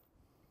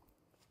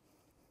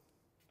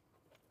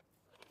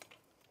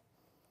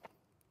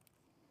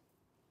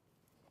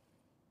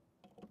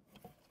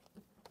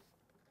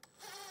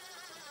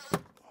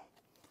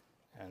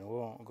 And we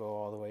won't go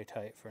all the way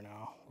tight for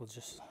now. We'll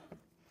just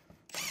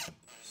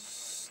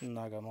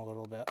snug them a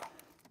little bit.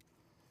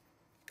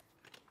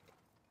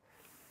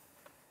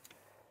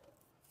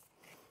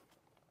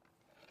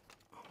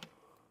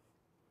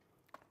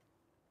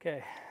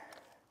 Okay,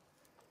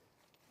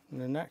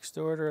 the next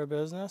order of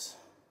business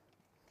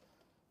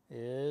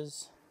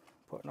is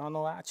putting on the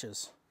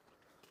latches.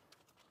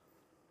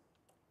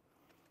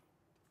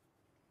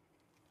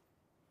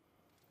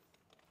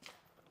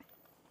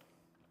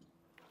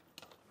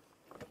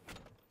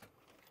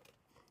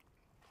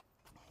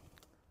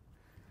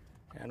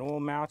 And we'll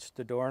match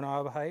the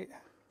doorknob height.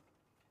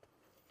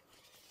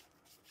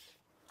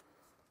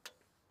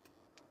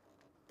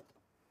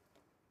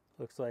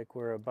 Looks like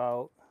we're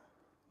about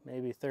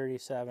maybe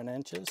 37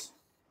 inches.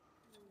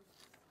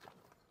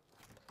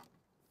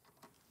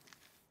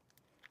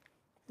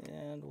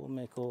 And we'll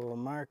make a little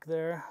mark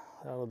there.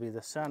 That'll be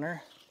the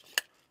center.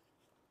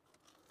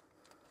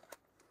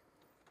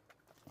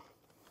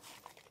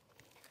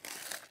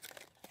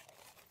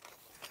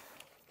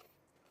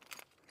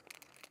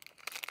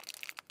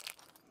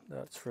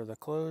 That's for the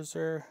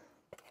closer.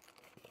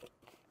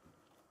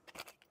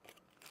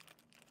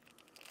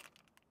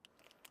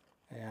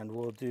 And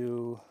we'll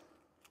do,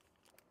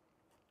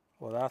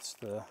 well, that's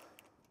the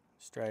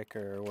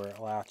striker where it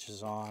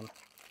latches on.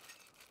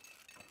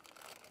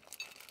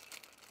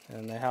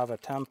 And they have a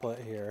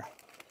template here.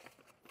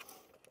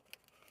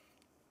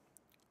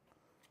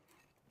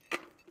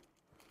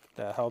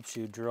 That helps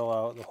you drill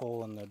out the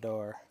hole in the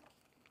door.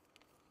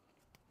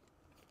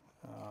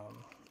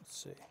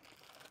 Let's see.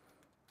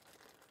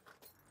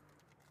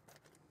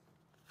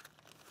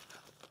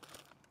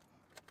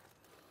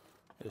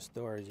 This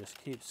door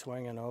just keeps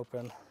swinging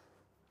open.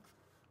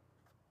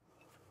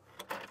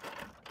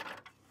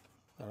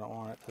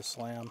 to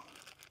slam.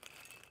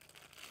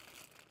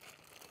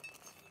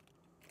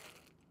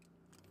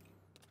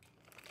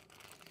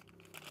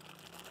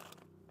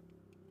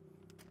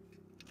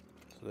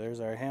 So there's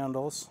our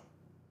handles.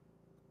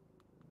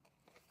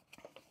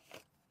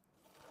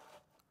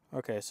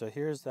 Okay, so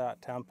here's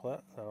that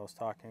template that I was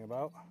talking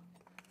about.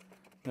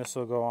 This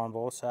will go on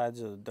both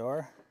sides of the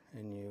door,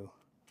 and you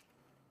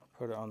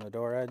put it on the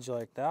door edge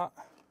like that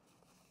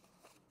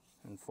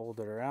and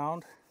fold it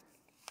around.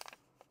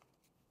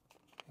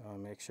 You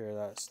want to make sure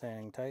that's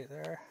staying tight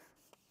there.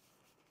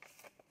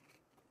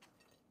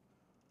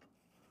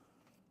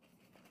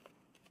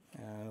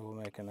 And we'll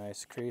make a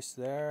nice crease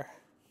there.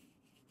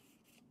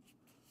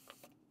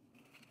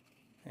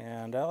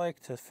 And I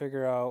like to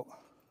figure out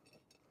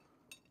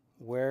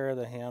where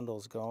the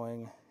handle's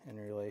going in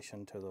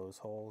relation to those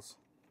holes.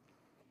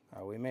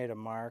 We made a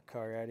mark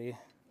already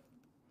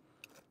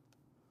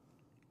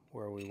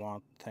where we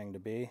want the thing to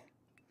be,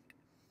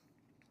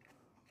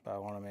 but I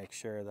want to make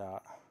sure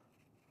that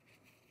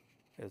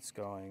it's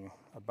going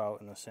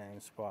about in the same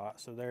spot.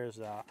 So there's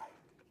that.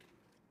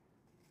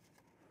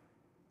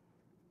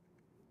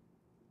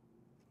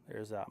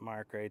 There's that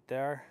mark right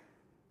there.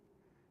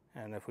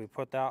 And if we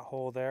put that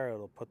hole there,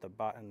 it'll put the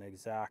button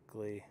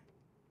exactly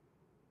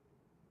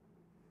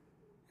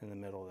in the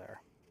middle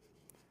there.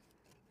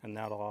 And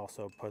that'll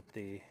also put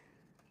the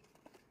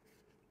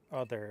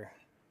other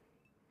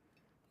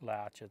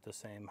latch at the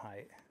same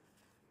height.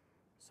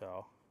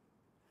 So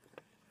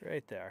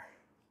right there,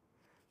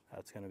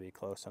 that's going to be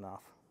close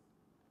enough.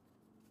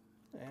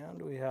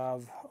 And we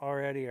have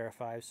already our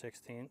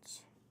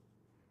 5/16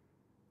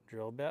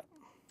 drill bit.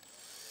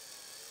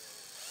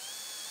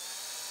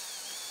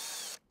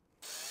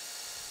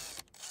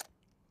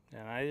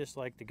 And I just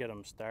like to get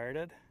them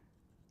started,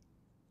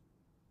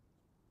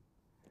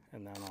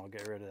 and then I'll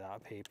get rid of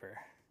that paper.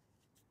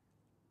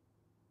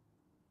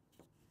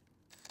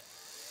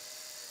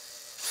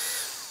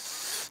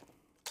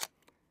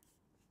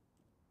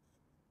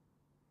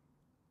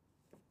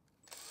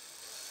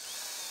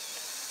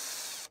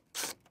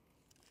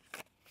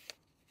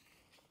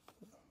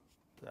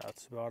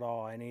 That's about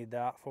all I need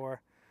that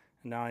for.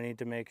 And now I need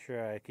to make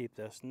sure I keep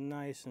this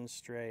nice and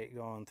straight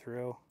going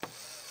through.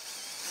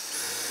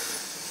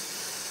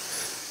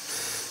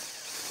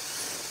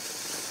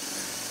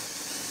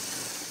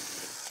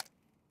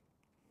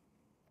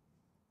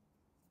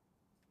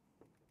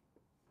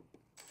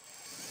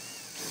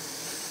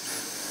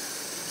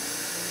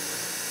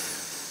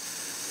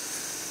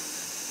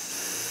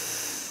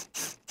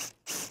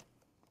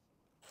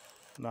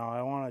 Now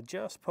I want to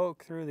just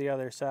poke through the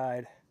other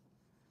side.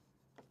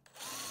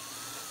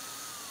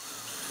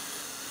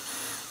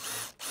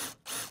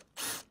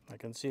 I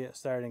can see it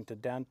starting to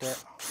dent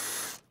it.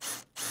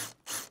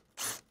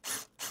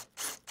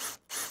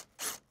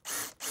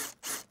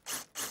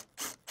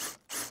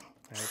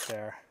 Right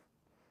there.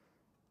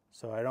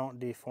 So I don't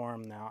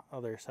deform that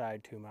other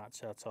side too much,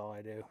 that's all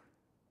I do.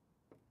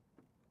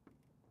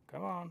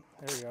 Come on,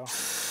 there we go.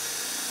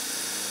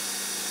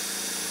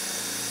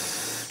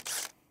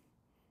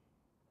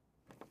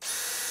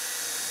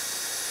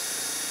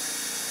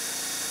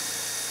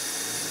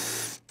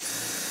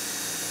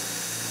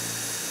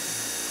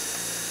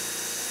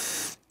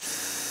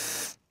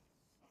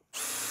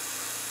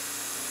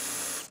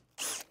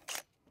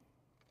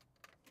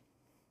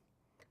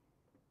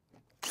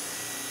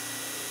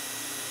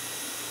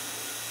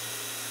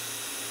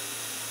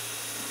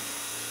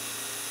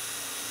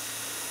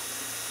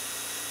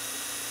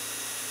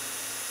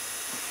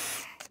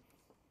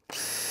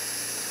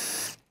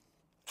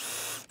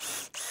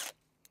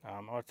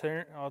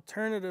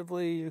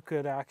 Alternatively, you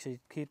could actually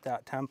keep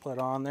that template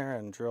on there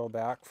and drill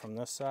back from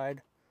this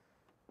side.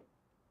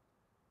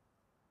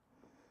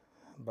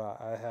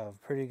 But I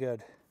have pretty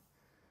good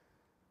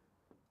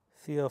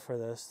feel for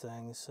this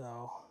thing,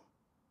 so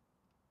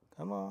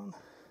come on.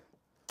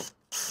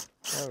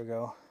 There we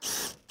go.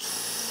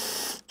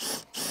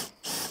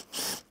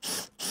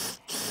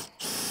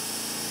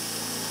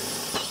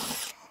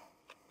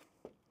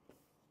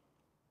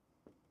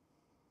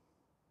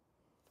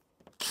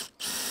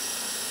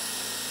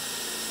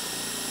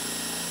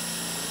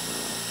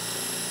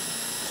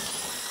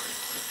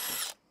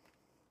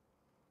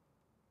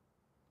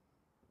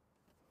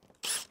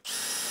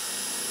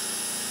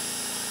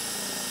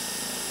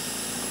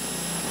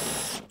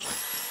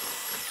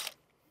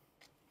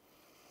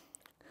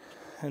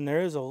 And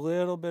there is a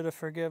little bit of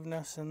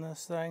forgiveness in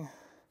this thing.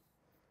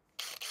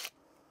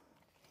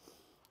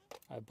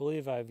 I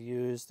believe I've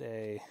used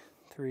a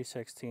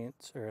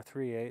 3/16 or a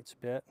 3/8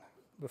 bit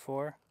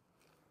before.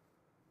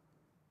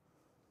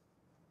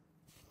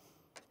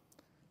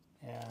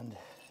 And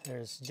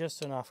there's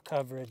just enough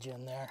coverage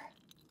in there.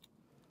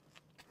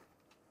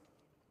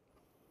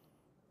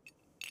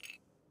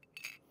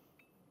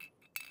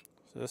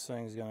 So this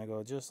thing's gonna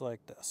go just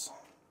like this.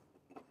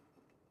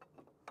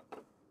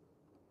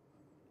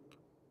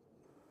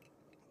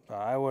 But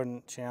I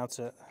wouldn't chance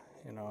it.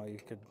 You know,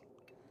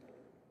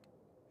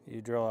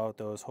 you drill out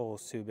those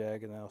holes too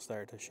big and they'll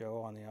start to show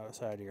on the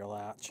outside of your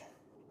latch.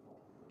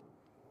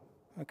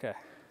 Okay.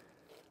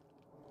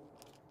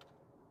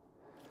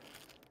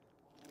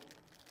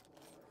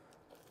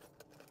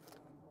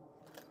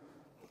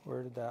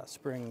 Where did that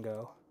spring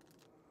go?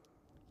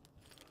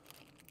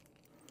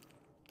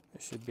 There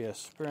should be a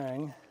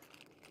spring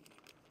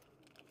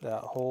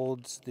that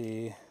holds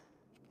the,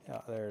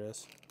 yeah, there it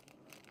is.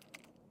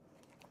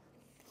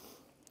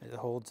 It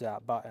holds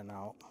that button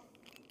out.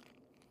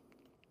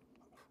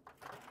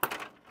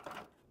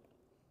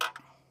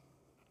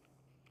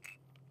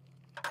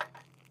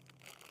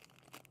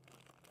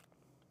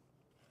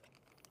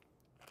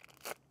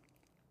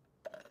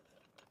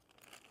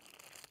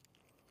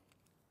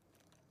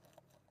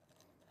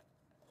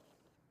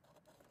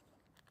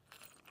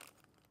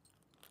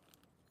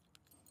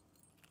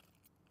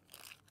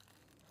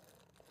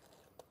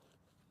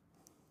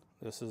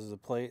 This is the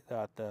plate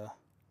that the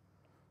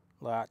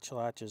latch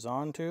latches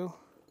onto,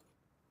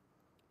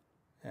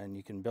 and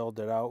you can build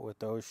it out with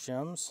those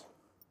shims.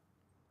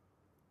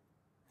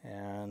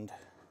 And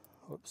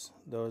whoops,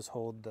 those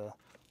hold the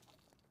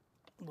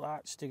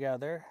latch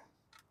together.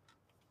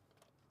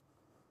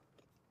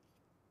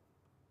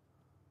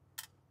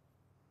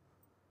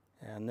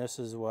 And this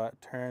is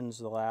what turns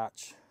the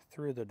latch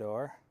through the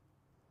door.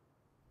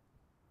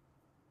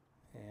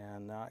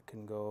 And that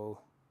can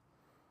go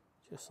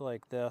just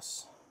like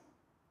this.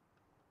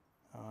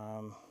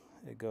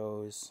 It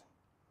goes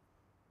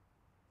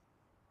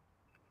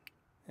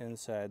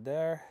inside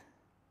there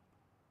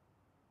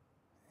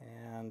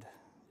and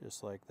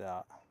just like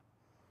that.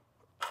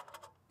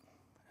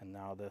 And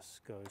now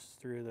this goes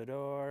through the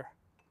door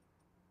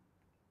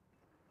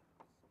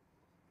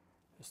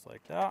just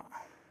like that,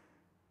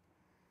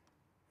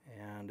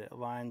 and it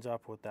lines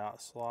up with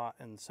that slot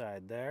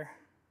inside there.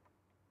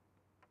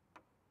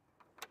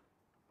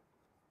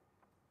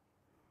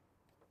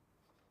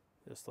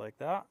 Just like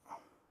that.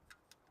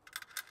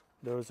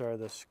 Those are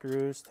the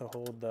screws to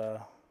hold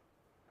the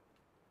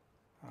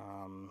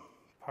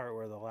part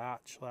where the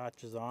latch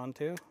latches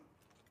onto.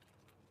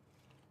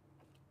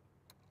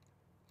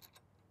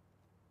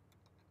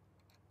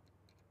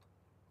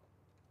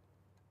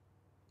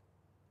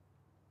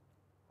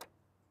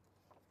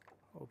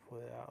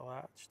 Hopefully that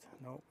latched.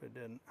 Nope, it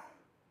didn't.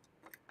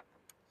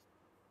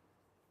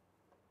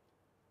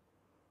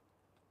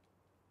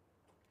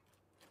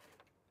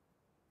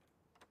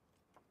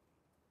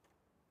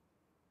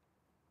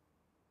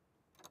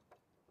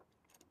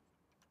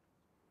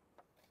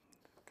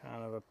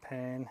 Kind of a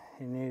pain.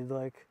 You need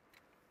like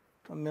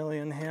a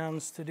million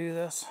hands to do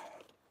this.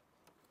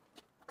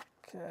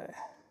 Okay.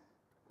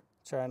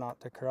 Try not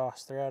to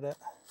cross thread it.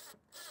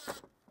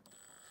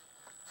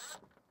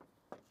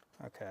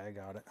 Okay, I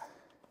got it.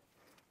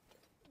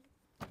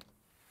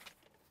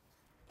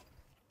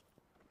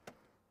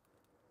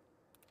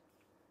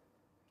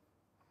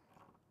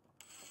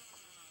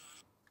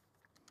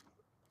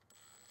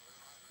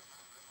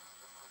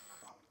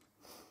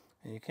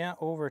 And you can't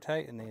over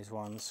tighten these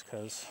ones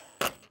because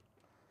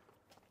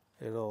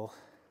it'll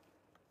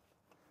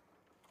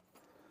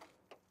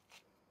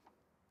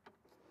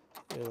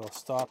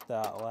stop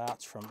that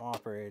latch from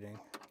operating.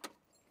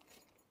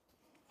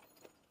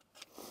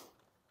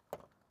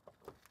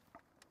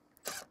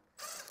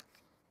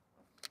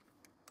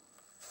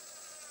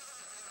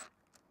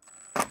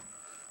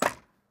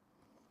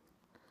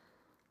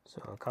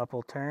 So a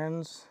couple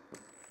turns,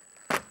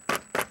 a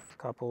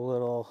couple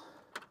little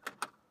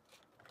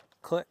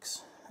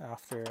clicks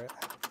after it.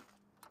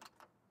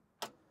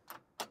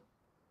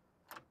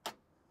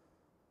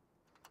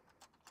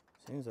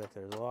 Seems like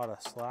there's a lot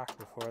of slack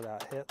before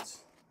that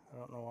hits. I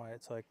don't know why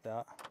it's like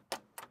that.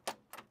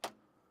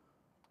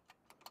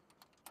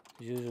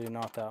 There's usually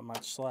not that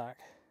much slack.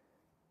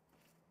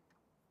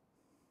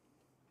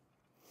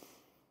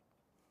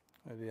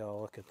 Maybe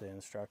I'll look at the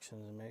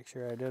instructions and make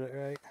sure I did it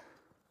right.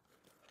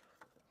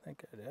 I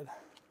think I did.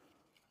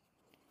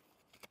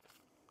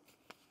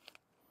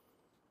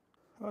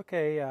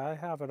 Okay, yeah, I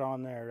have it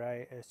on there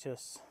right. It's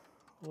just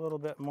a little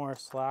bit more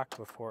slack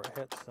before it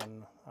hits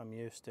than I'm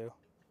used to.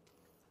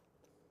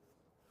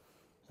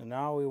 So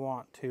now we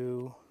want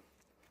to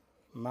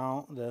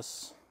mount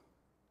this.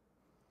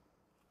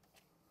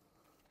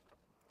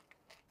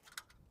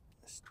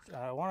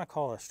 I want to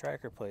call it a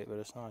striker plate, but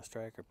it's not a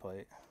striker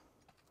plate.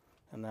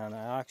 And then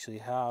I actually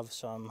have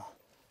some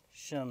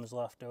shims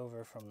left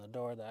over from the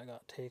door that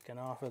got taken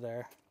off of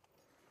there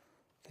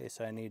in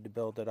case I need to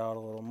build it out a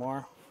little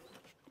more.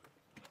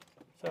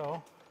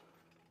 So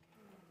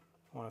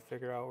I want to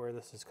figure out where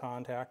this is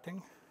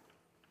contacting.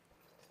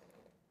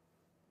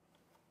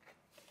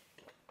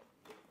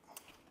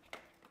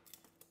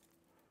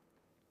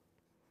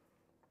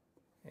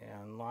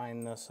 And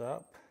line this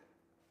up.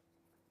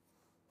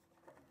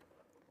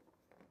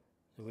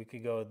 So we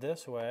could go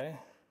this way.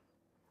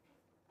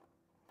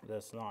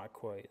 That's not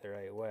quite the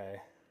right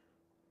way.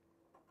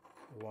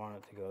 We want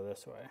it to go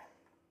this way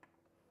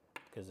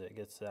because it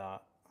gets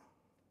that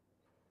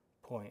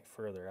point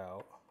further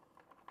out.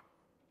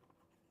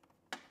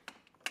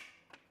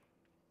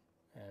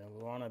 And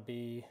we want to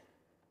be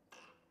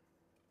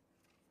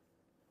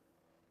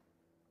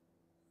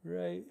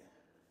right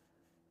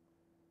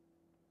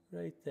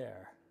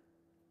there.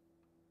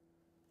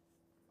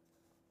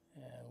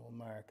 And we'll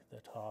mark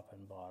the top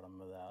and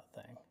bottom of that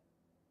thing.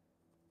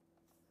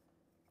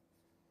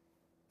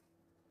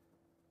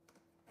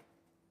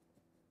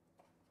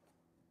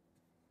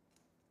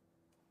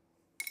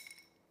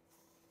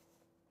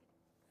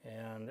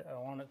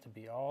 want it to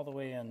be all the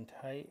way in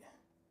tight,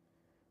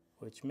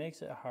 which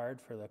makes it hard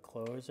for the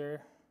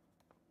closer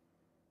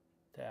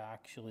to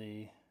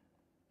actually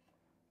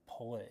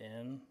pull it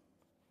in.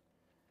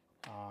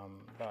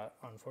 But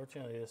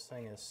unfortunately this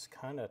thing is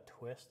kind of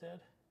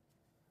twisted.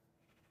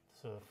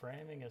 So the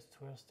framing is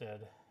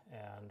twisted,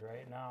 and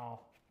right now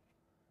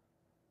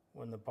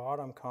when the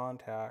bottom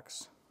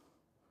contacts,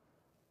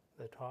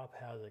 the top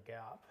has a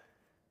gap.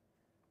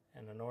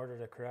 And in order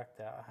to correct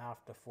that, I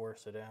have to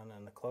force it in,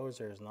 and the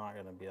closer is not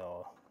going to be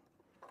able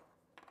to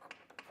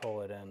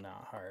pull it in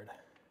that hard.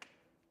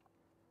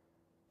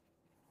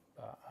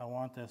 But I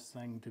want this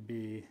thing to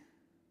be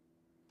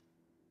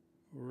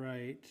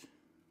right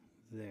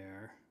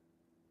there.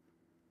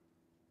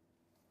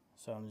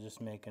 So I'm just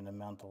making a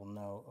mental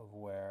note of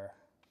where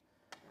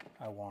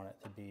I want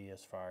it to be as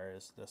far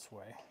as this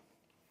way.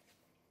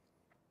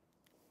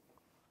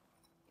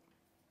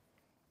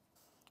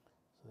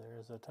 So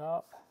there's the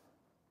top,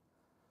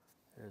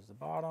 there's the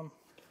bottom,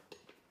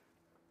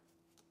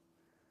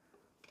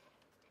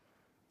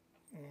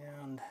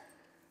 and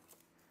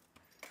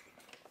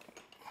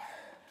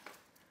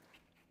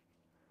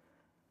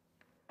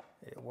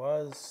it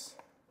was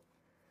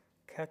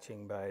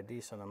catching by a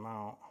decent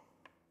amount,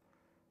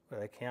 but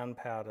I can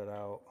pad it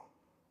out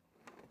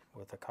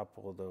with a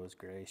couple of those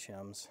gray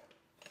shims.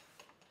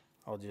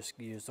 I'll just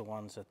use the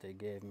ones that they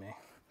gave me.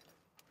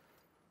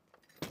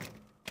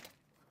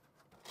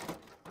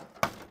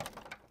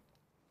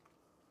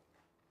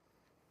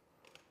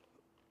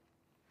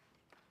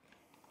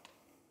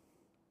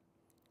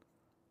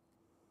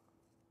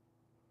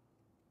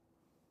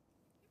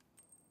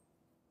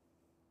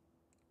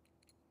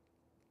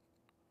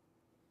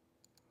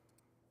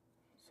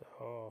 So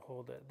I'll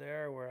hold it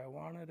there where I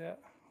wanted it,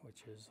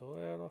 which is a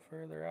little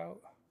further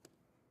out.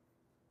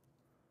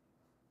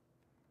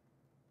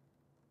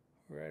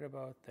 Right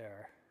about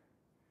there.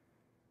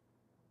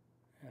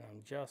 And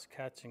I'm just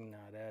catching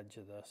that edge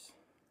of this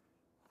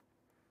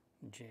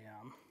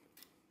jamb.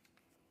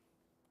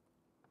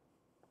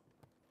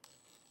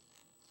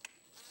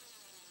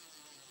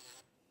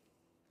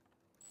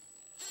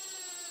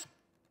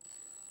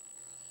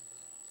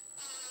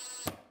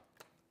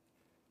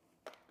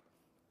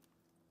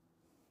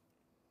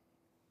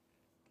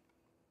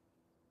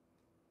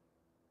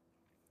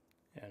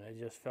 And it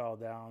just fell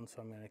down,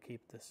 so I'm going to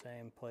keep the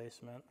same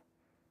placement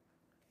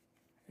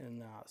in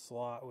that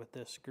slot with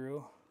this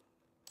screw.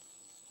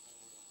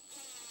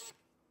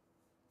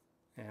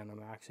 And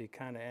I'm actually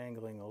kind of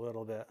angling a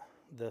little bit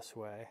this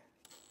way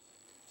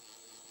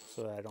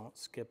so that I don't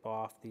skip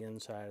off the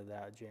inside of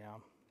that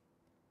jamb.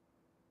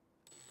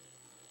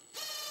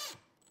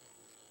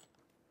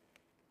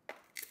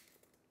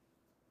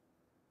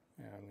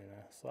 And I'm going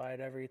to slide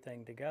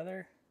everything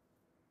together,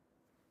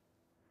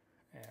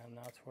 and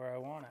that's where I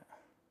want it.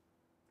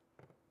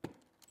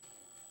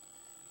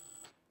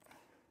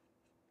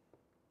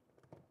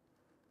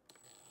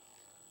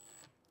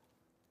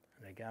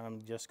 And again,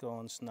 I'm just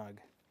going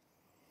snug.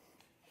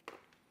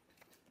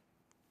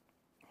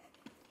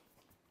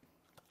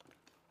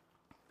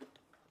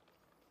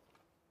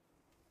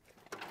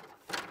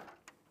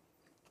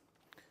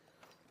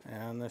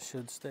 And this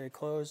should stay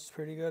closed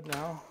pretty good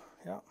now.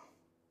 Yep.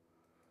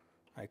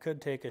 I could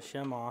take a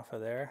shim off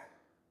of there.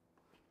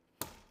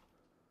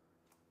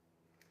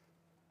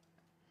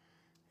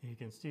 You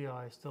can see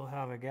I still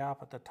have a gap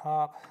at the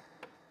top,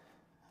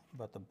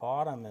 but the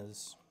bottom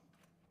is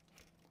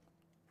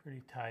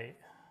pretty tight.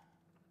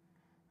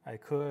 I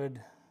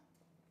could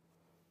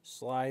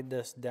slide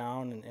this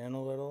down and in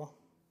a little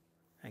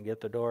and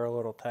get the door a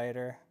little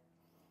tighter,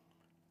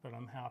 but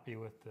I'm happy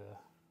with the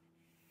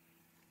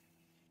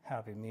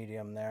happy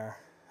medium there.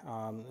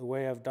 The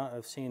way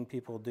I've seen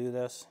people do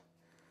this,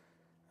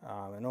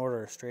 in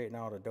order to straighten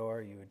out a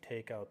door, you would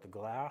take out the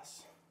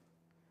glass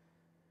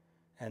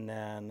and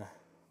then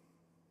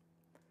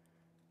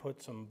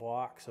put some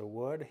blocks of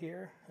wood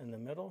here in the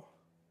middle,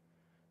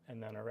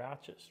 and then a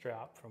ratchet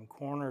strap from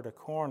corner to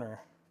corner,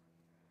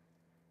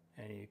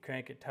 and you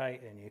crank it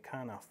tight and you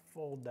kind of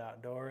fold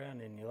that door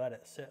in and you let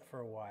it sit for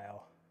a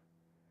while.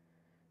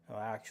 It'll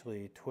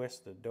actually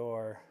twist the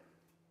door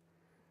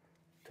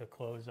to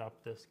close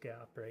up this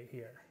gap right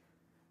here.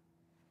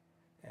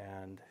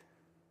 And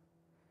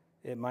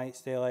it might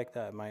stay like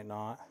that, it might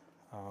not.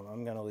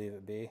 I'm going to leave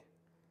it be.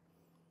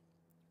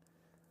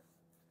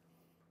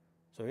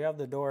 So we have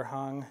the door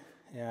hung,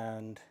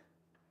 and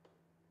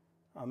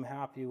I'm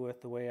happy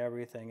with the way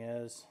everything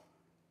is.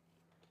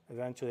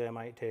 Eventually I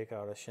might take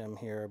out a shim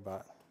here,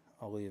 but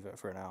I'll leave it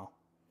for now.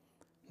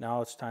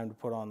 Now it's time to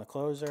put on the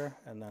closer,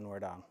 and then we're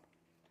done.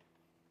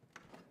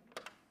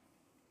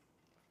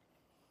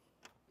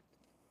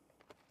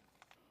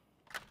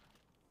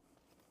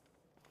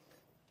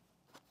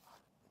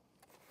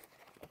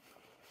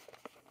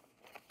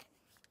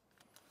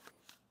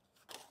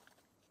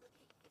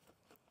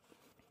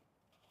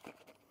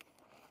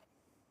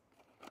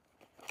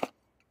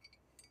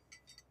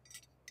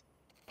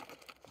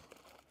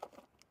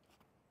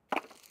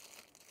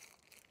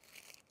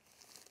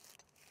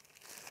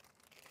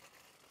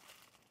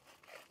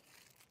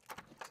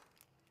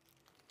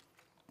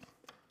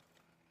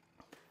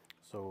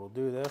 So we'll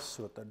do this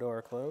with the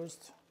door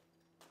closed.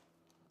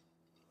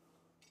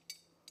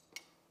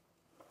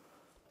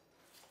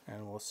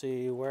 And we'll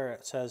see where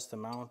it says to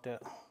mount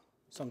it.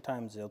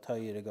 Sometimes they'll tell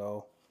you to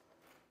go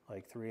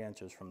like 3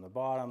 inches from the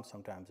bottom.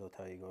 Sometimes they'll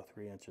tell you to go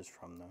 3 inches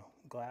from the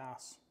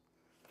glass.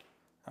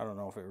 I don't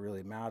know if it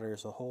really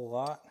matters a whole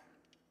lot.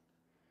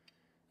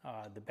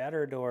 The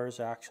better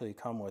doors actually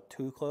come with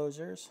 2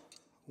 closers,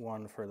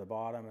 one for the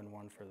bottom and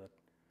one for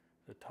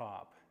the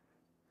top.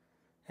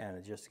 And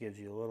it just gives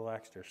you a little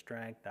extra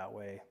strength. That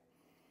way,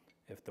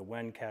 if the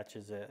wind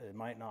catches it, it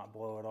might not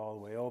blow it all the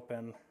way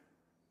open.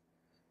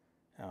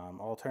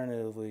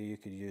 Alternatively, you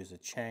could use a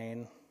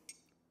chain.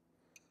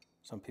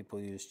 Some people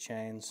use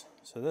chains.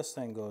 So this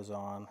thing goes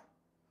on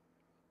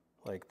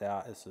like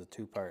that. This is a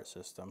 2-part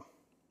system.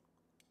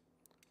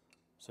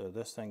 So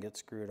this thing gets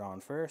screwed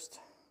on first,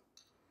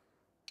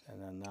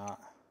 and then that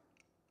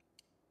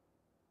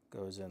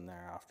goes in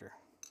there after.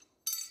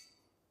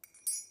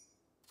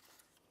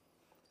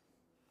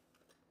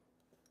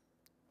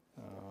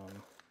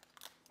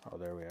 Oh,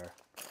 there we are.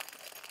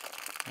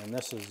 And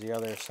this is the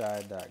other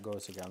side that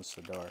goes against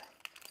the door.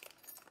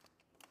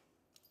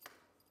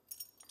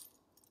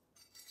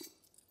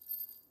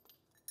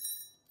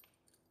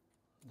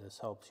 This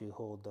helps you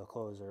hold the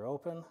closer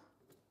open.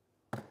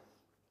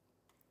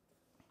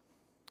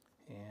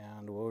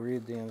 And we'll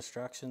read the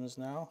instructions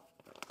now,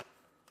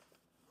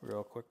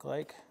 real quick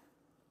like.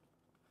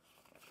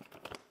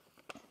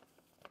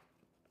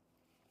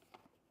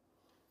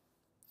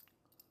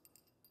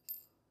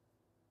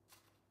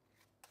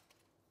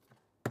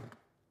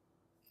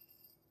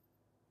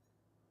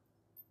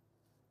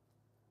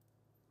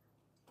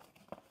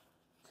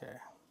 Okay.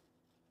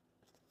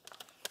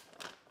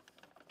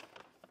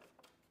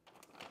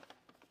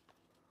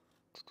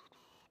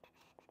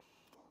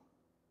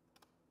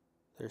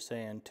 They're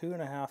saying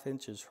 2.5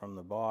 inches from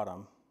the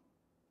bottom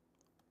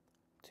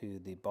to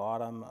the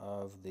bottom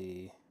of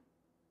the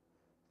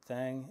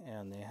thing,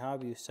 and they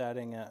have you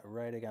setting it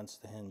right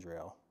against the hinge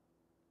rail.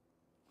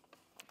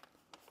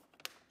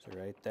 So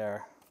right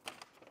there.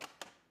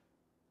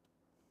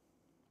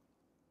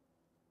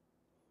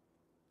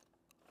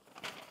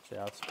 So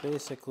that's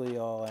basically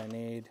all I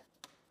need.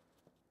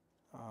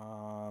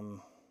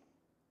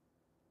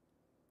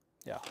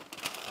 Yeah,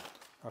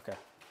 okay.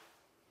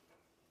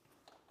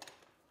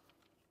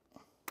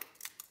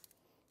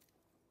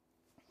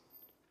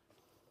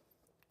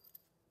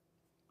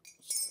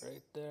 So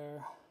right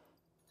there,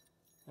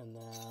 and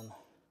then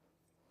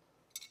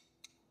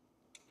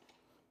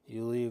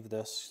you leave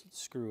this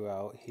screw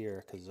out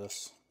here because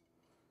this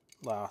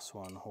last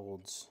one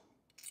holds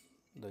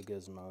the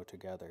gizmo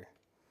together.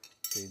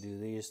 So you do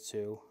these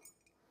 2,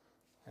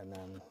 and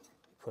then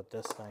put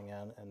this thing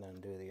in, and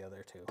then do the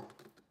other 2.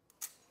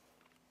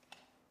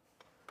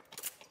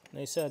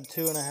 They said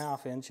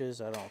 2.5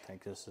 inches. I don't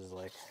think this is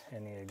like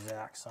any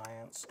exact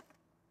science.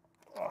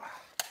 Ugh.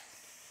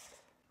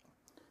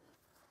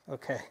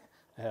 Okay,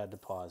 I had to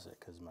pause it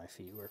because my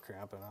feet were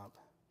cramping up.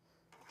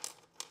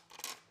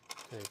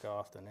 Take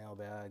off the nail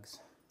bags.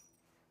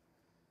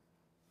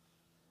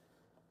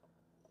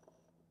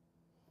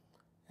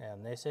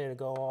 And they say to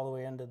go all the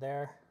way into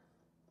there.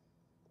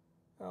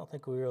 I don't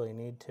think we really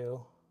need to.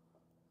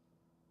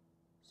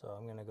 So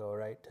I'm going to go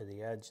right to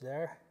the edge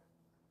there.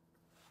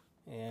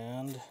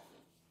 And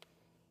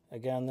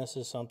again, this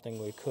is something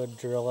we could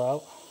drill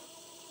out.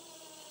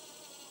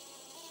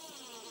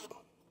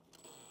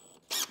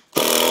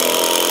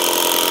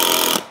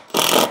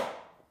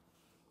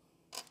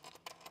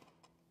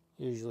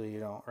 Usually you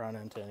don't run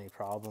into any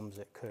problems.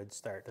 It could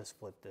start to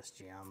split this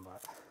jamb,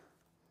 but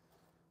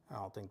I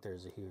don't think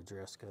there's a huge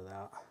risk of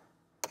that.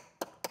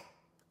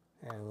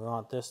 And we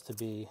want this to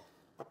be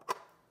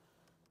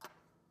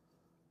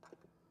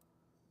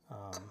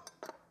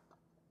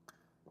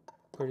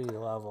pretty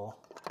level.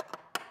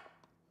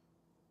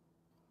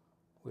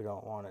 We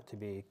don't want it to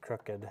be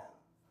crooked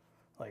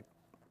like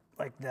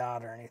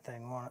that or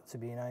anything. We want it to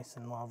be nice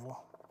and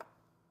level.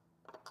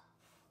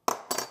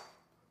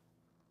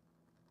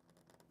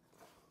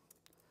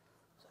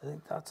 So I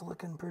think that's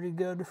looking pretty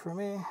good for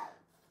me.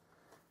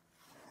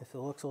 If it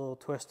looks a little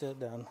twisted,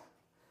 then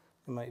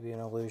it might be an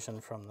illusion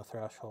from the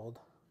threshold.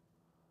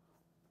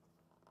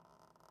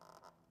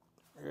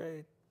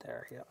 Right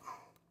there, yep.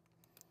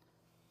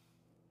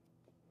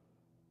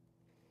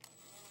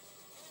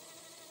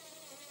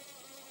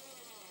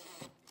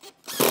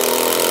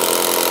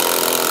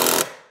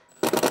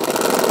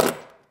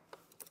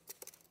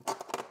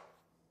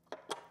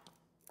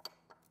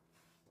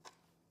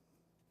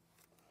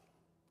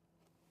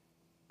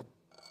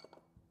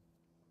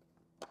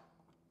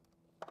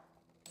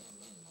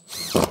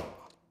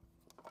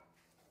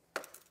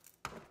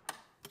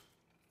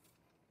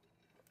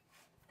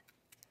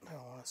 I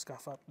don't want to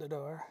scuff up the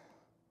door.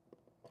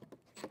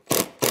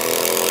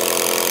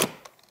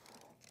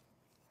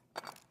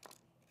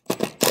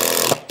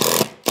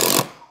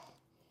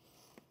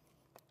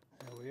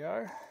 There we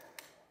are.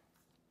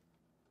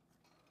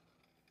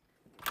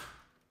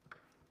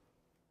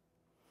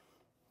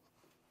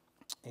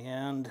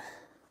 And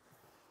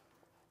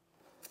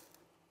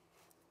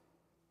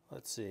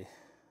let's see,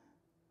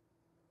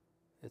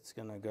 it's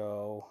gonna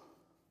go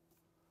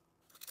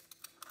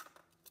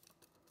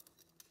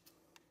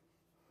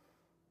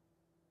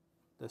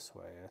this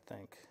way, I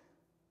think.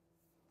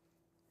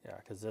 Yeah,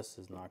 because this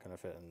is not gonna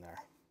fit in there.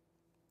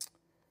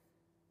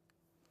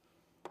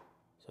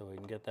 So we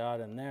can get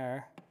that in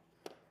there,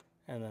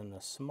 and then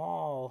the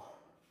small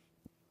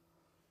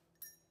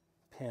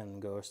pin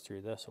goes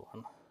through this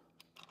one.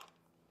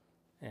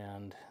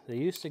 And they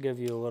used to give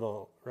you a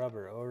little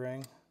rubber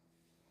O-ring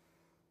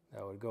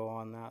that would go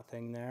on that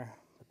thing there,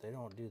 but they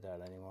don't do that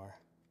anymore.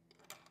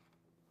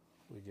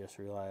 We just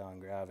rely on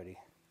gravity.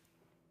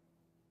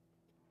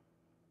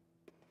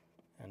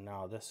 And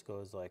now this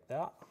goes like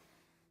that.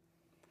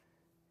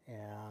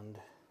 And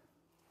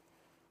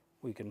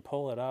we can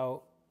pull it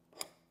out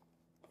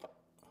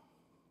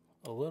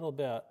a little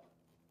bit.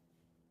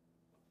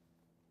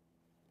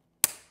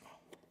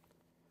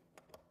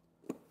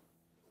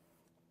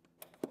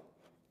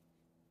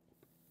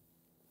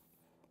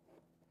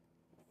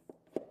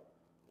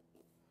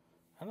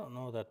 I don't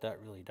know that that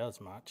really does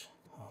much.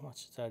 How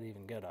much does that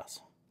even get us?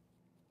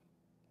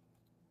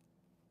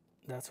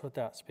 That's what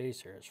that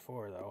spacer is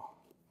for, though.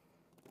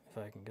 If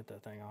I can get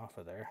that thing off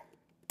of there.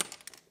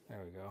 There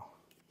we go.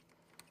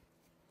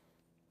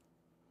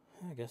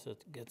 I guess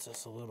it gets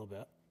us a little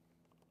bit.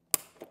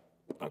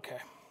 Okay.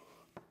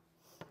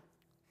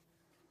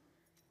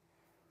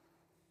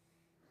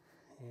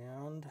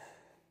 And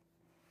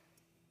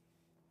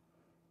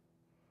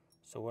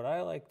so what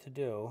I like to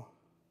do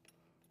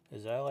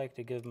is I like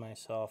to give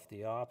myself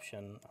the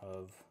option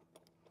of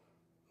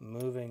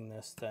moving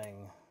this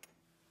thing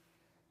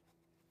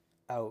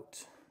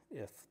out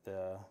if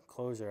the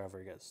closer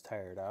ever gets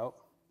tired out.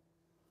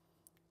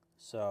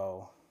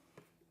 So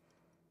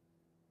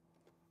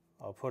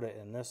I'll put it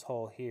in this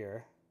hole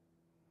here.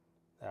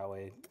 That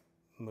way,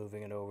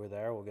 moving it over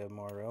there will give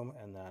more room,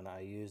 and then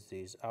I use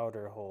these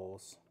outer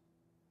holes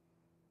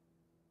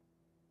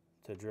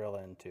to drill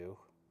into.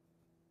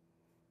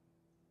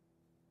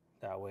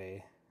 That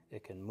way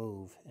it can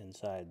move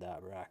inside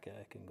that bracket.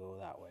 It can go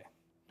that way.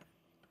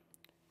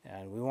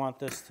 And we want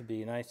this to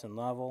be nice and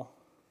level.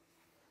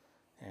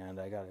 And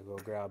I gotta go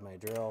grab my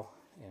drill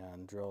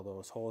and drill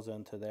those holes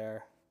into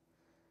there.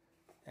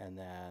 And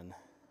then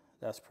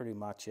that's pretty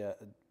much it,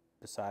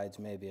 besides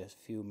maybe a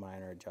few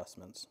minor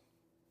adjustments.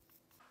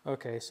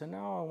 Okay, so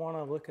now I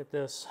wanna look at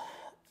this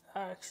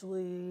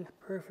actually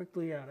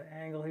perfectly at an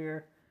angle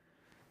here,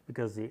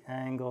 because the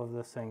angle of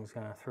this thing's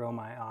gonna throw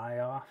my eye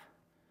off.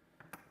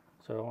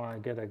 So I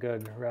want to get a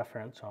good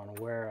reference on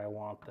where I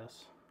want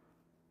this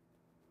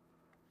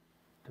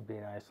to be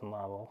nice and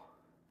level.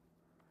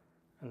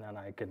 And then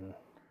I can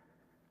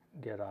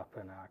get up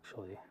and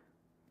actually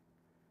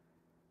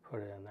put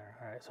it in there.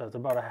 All right, so it's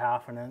about a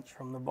 1/2 inch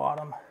from the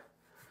bottom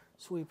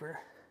sweeper.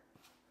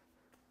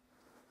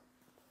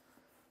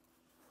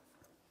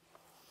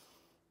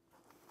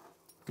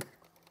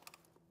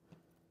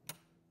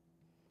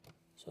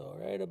 So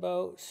right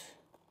about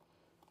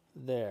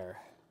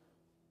there.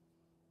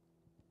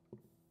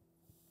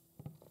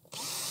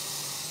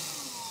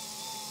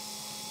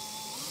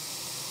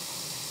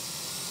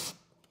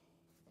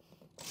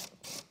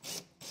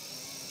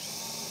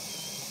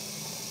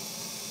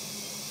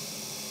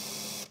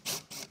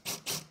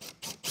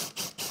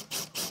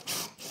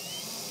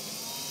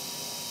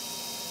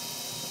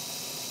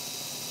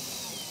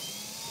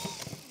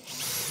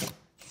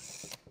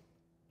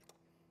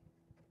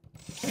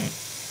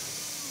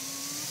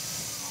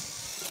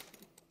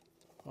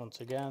 Once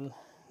again,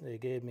 they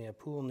gave me a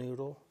pool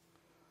noodle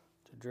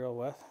to drill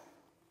with.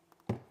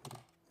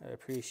 I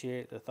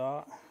appreciate the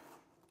thought.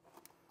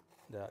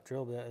 That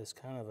drill bit is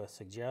kind of a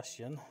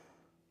suggestion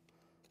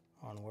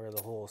on where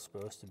the hole is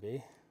supposed to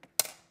be.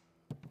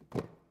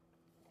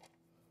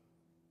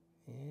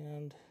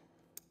 And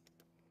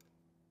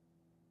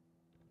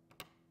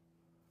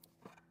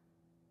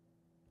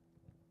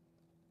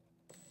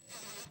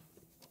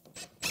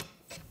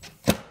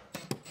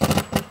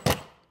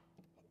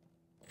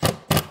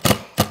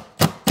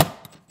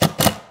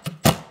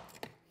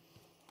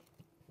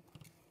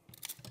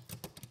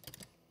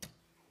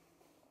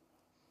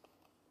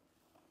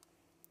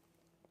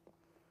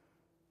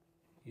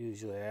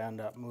usually I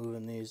end up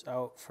moving these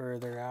out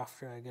further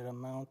after I get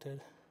them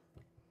mounted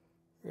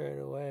right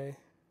away.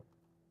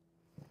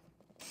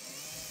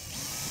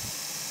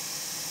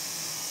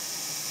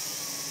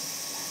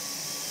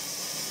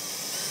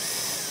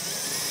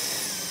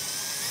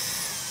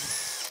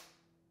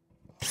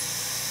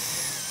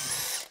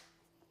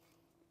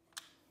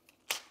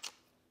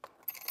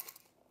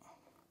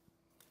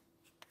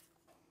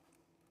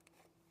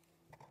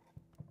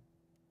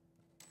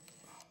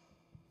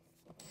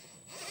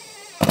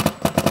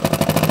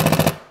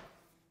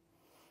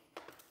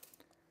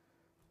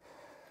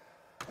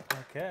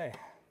 Okay,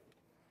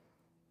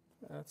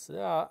 that's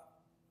that.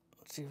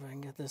 Let's see if I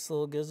can get this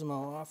little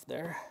gizmo off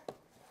there.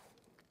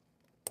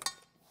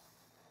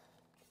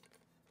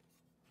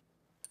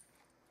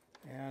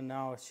 And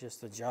now it's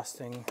just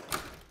adjusting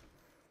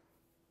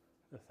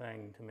the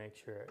thing to make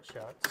sure it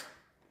shuts.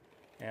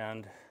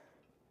 And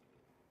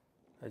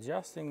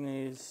Adjusting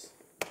these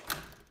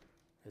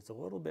is a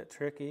little bit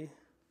tricky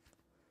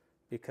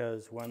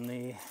because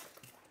when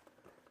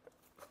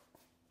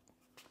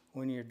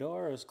your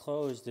door is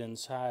closed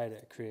inside,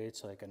 it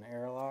creates like an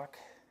airlock.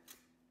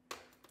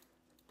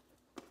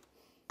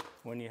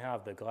 When you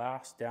have the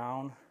glass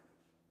down,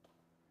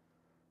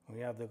 when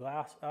you have the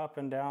glass up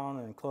and down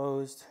and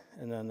closed,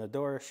 and then the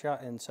door is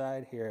shut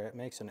inside here, it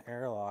makes an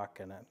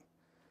airlock, and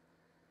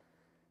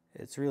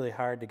it's really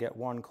hard to get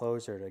one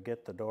closer to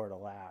get the door to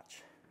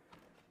latch.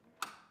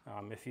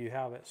 If you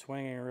have it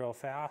swinging real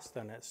fast,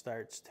 then it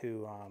starts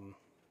to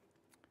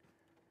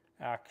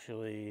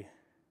actually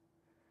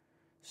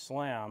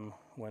slam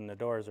when the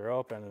doors are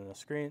open,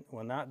 and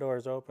when that door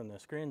is open, the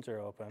screens are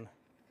open,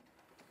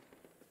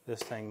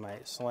 this thing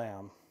might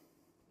slam.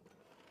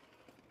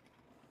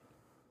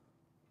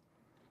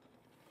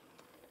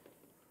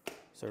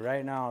 So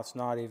right now it's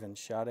not even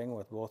shutting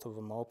with both of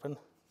them open.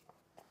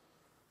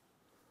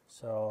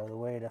 So the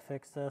way to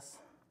fix this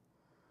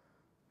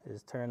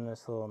is turn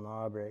this little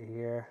knob right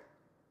here,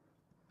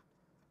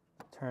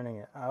 turning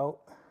it out,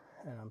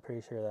 and I'm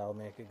pretty sure that'll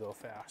make it go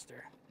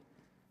faster.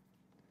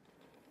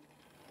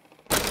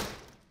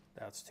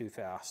 That's too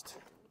fast.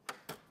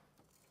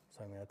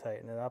 So I'm going to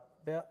tighten it up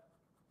a bit.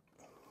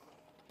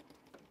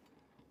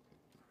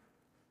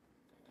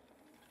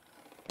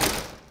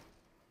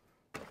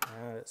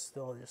 And it's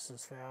still just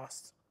as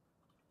fast.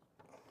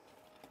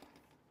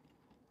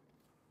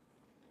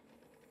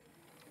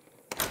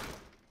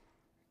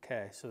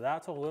 Okay, so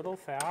that's a little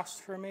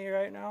fast for me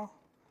right now,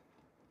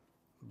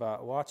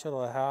 but watch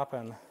what'll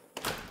happen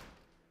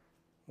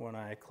when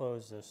I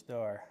close this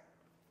door.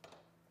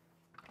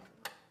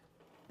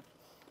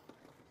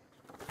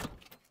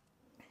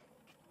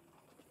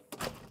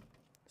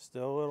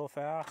 Still a little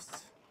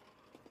fast.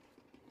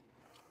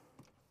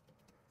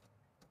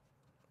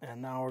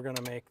 And now we're going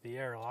to make the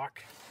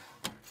airlock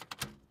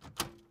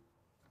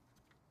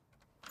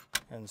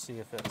and see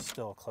if it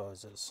still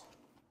closes.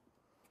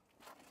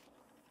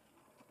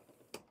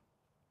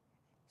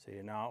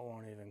 See, now it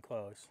won't even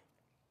close.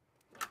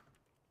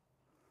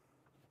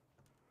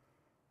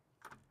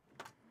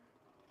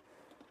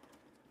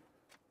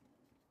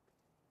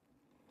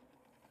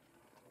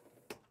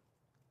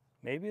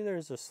 Maybe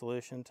there's a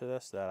solution to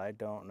this that I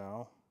don't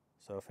know.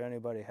 So if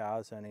anybody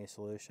has any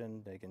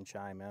solution, they can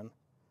chime in.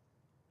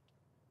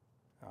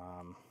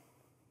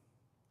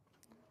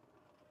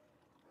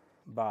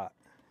 But,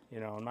 you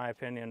know, in my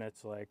opinion,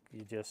 it's like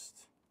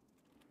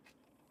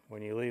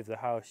when you leave the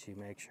house, you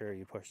make sure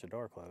you push the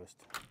door closed,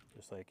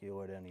 just like you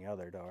would any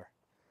other door.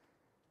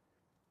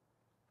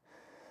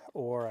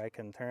 Or I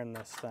can turn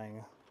this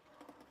thing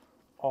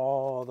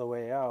all the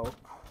way out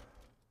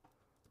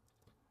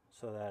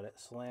so that it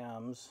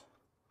slams.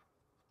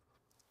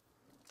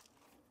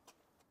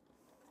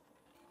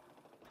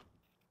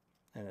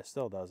 And it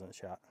still doesn't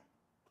shut.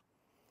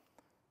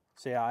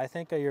 So yeah, I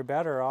think that you're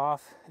better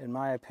off, in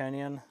my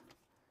opinion,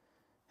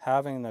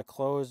 having the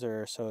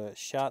closer so it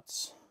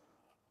shuts.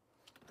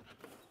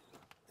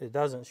 It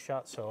doesn't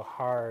shut so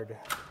hard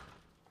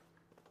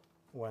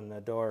when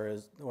this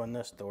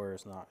door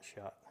is not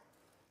shut,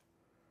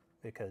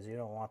 because you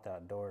don't want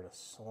that door to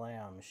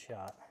slam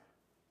shut.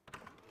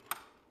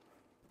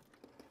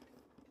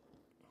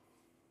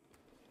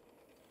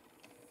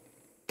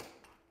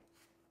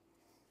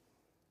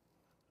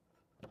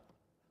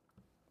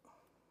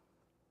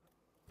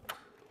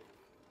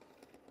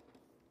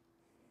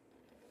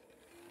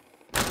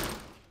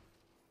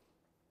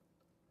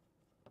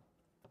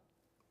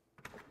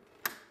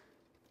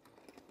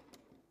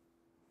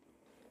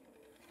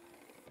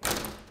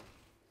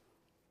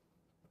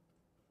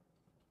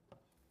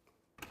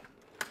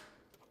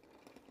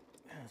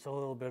 It's a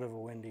little bit of a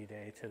windy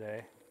day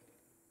today,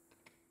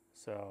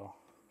 so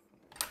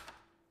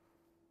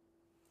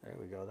there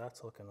we go,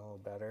 that's looking a little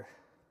better.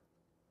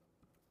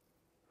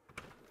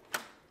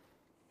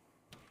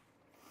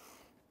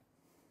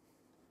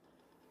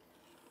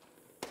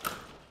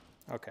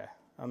 Okay,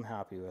 I'm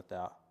happy with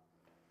that.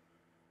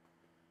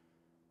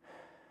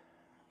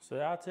 So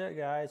that's it,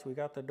 guys. We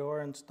got the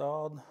door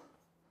installed.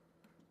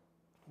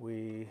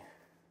 We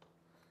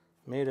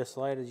made a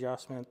slight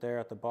adjustment there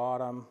at the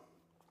bottom.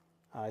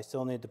 I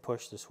still need to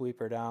push the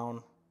sweeper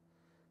down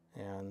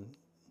and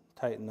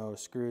tighten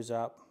those screws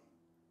up.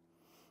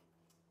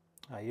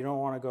 You don't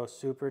want to go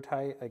super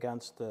tight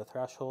against the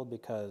threshold,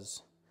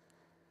 because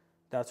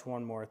that's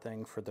one more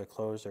thing for the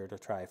closer to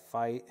try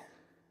fight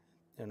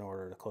in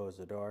order to close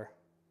the door.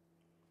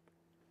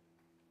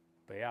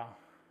 But yeah,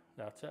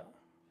 that's it.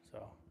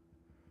 So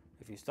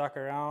if you stuck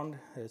around,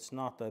 it's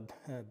not the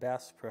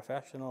best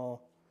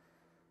professional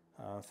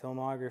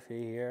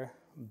filmography here,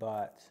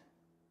 but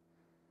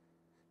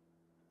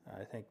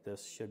I think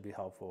this should be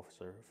helpful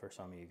for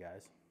some of you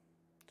guys.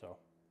 So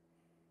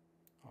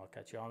I'll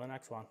catch you on the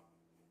next one.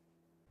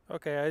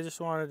 Okay, I just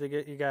wanted to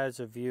get you guys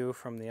a view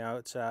from the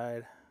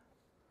outside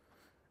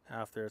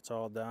after it's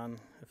all done.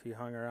 If you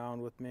hung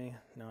around with me,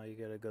 now you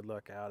get a good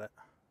look at it.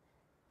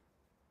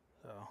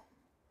 So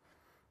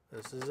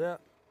this is it.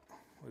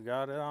 We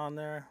got it on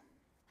there.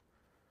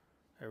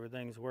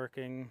 Everything's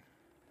working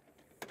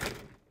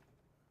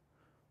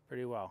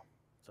pretty well.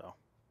 So,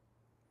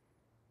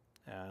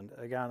 and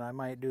again, I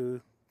might do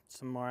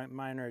some more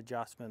minor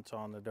adjustments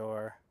on the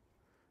door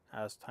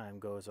as time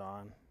goes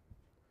on,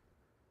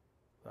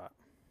 but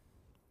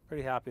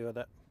pretty happy with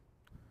it.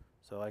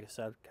 So like I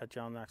said, catch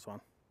you on the next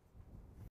one.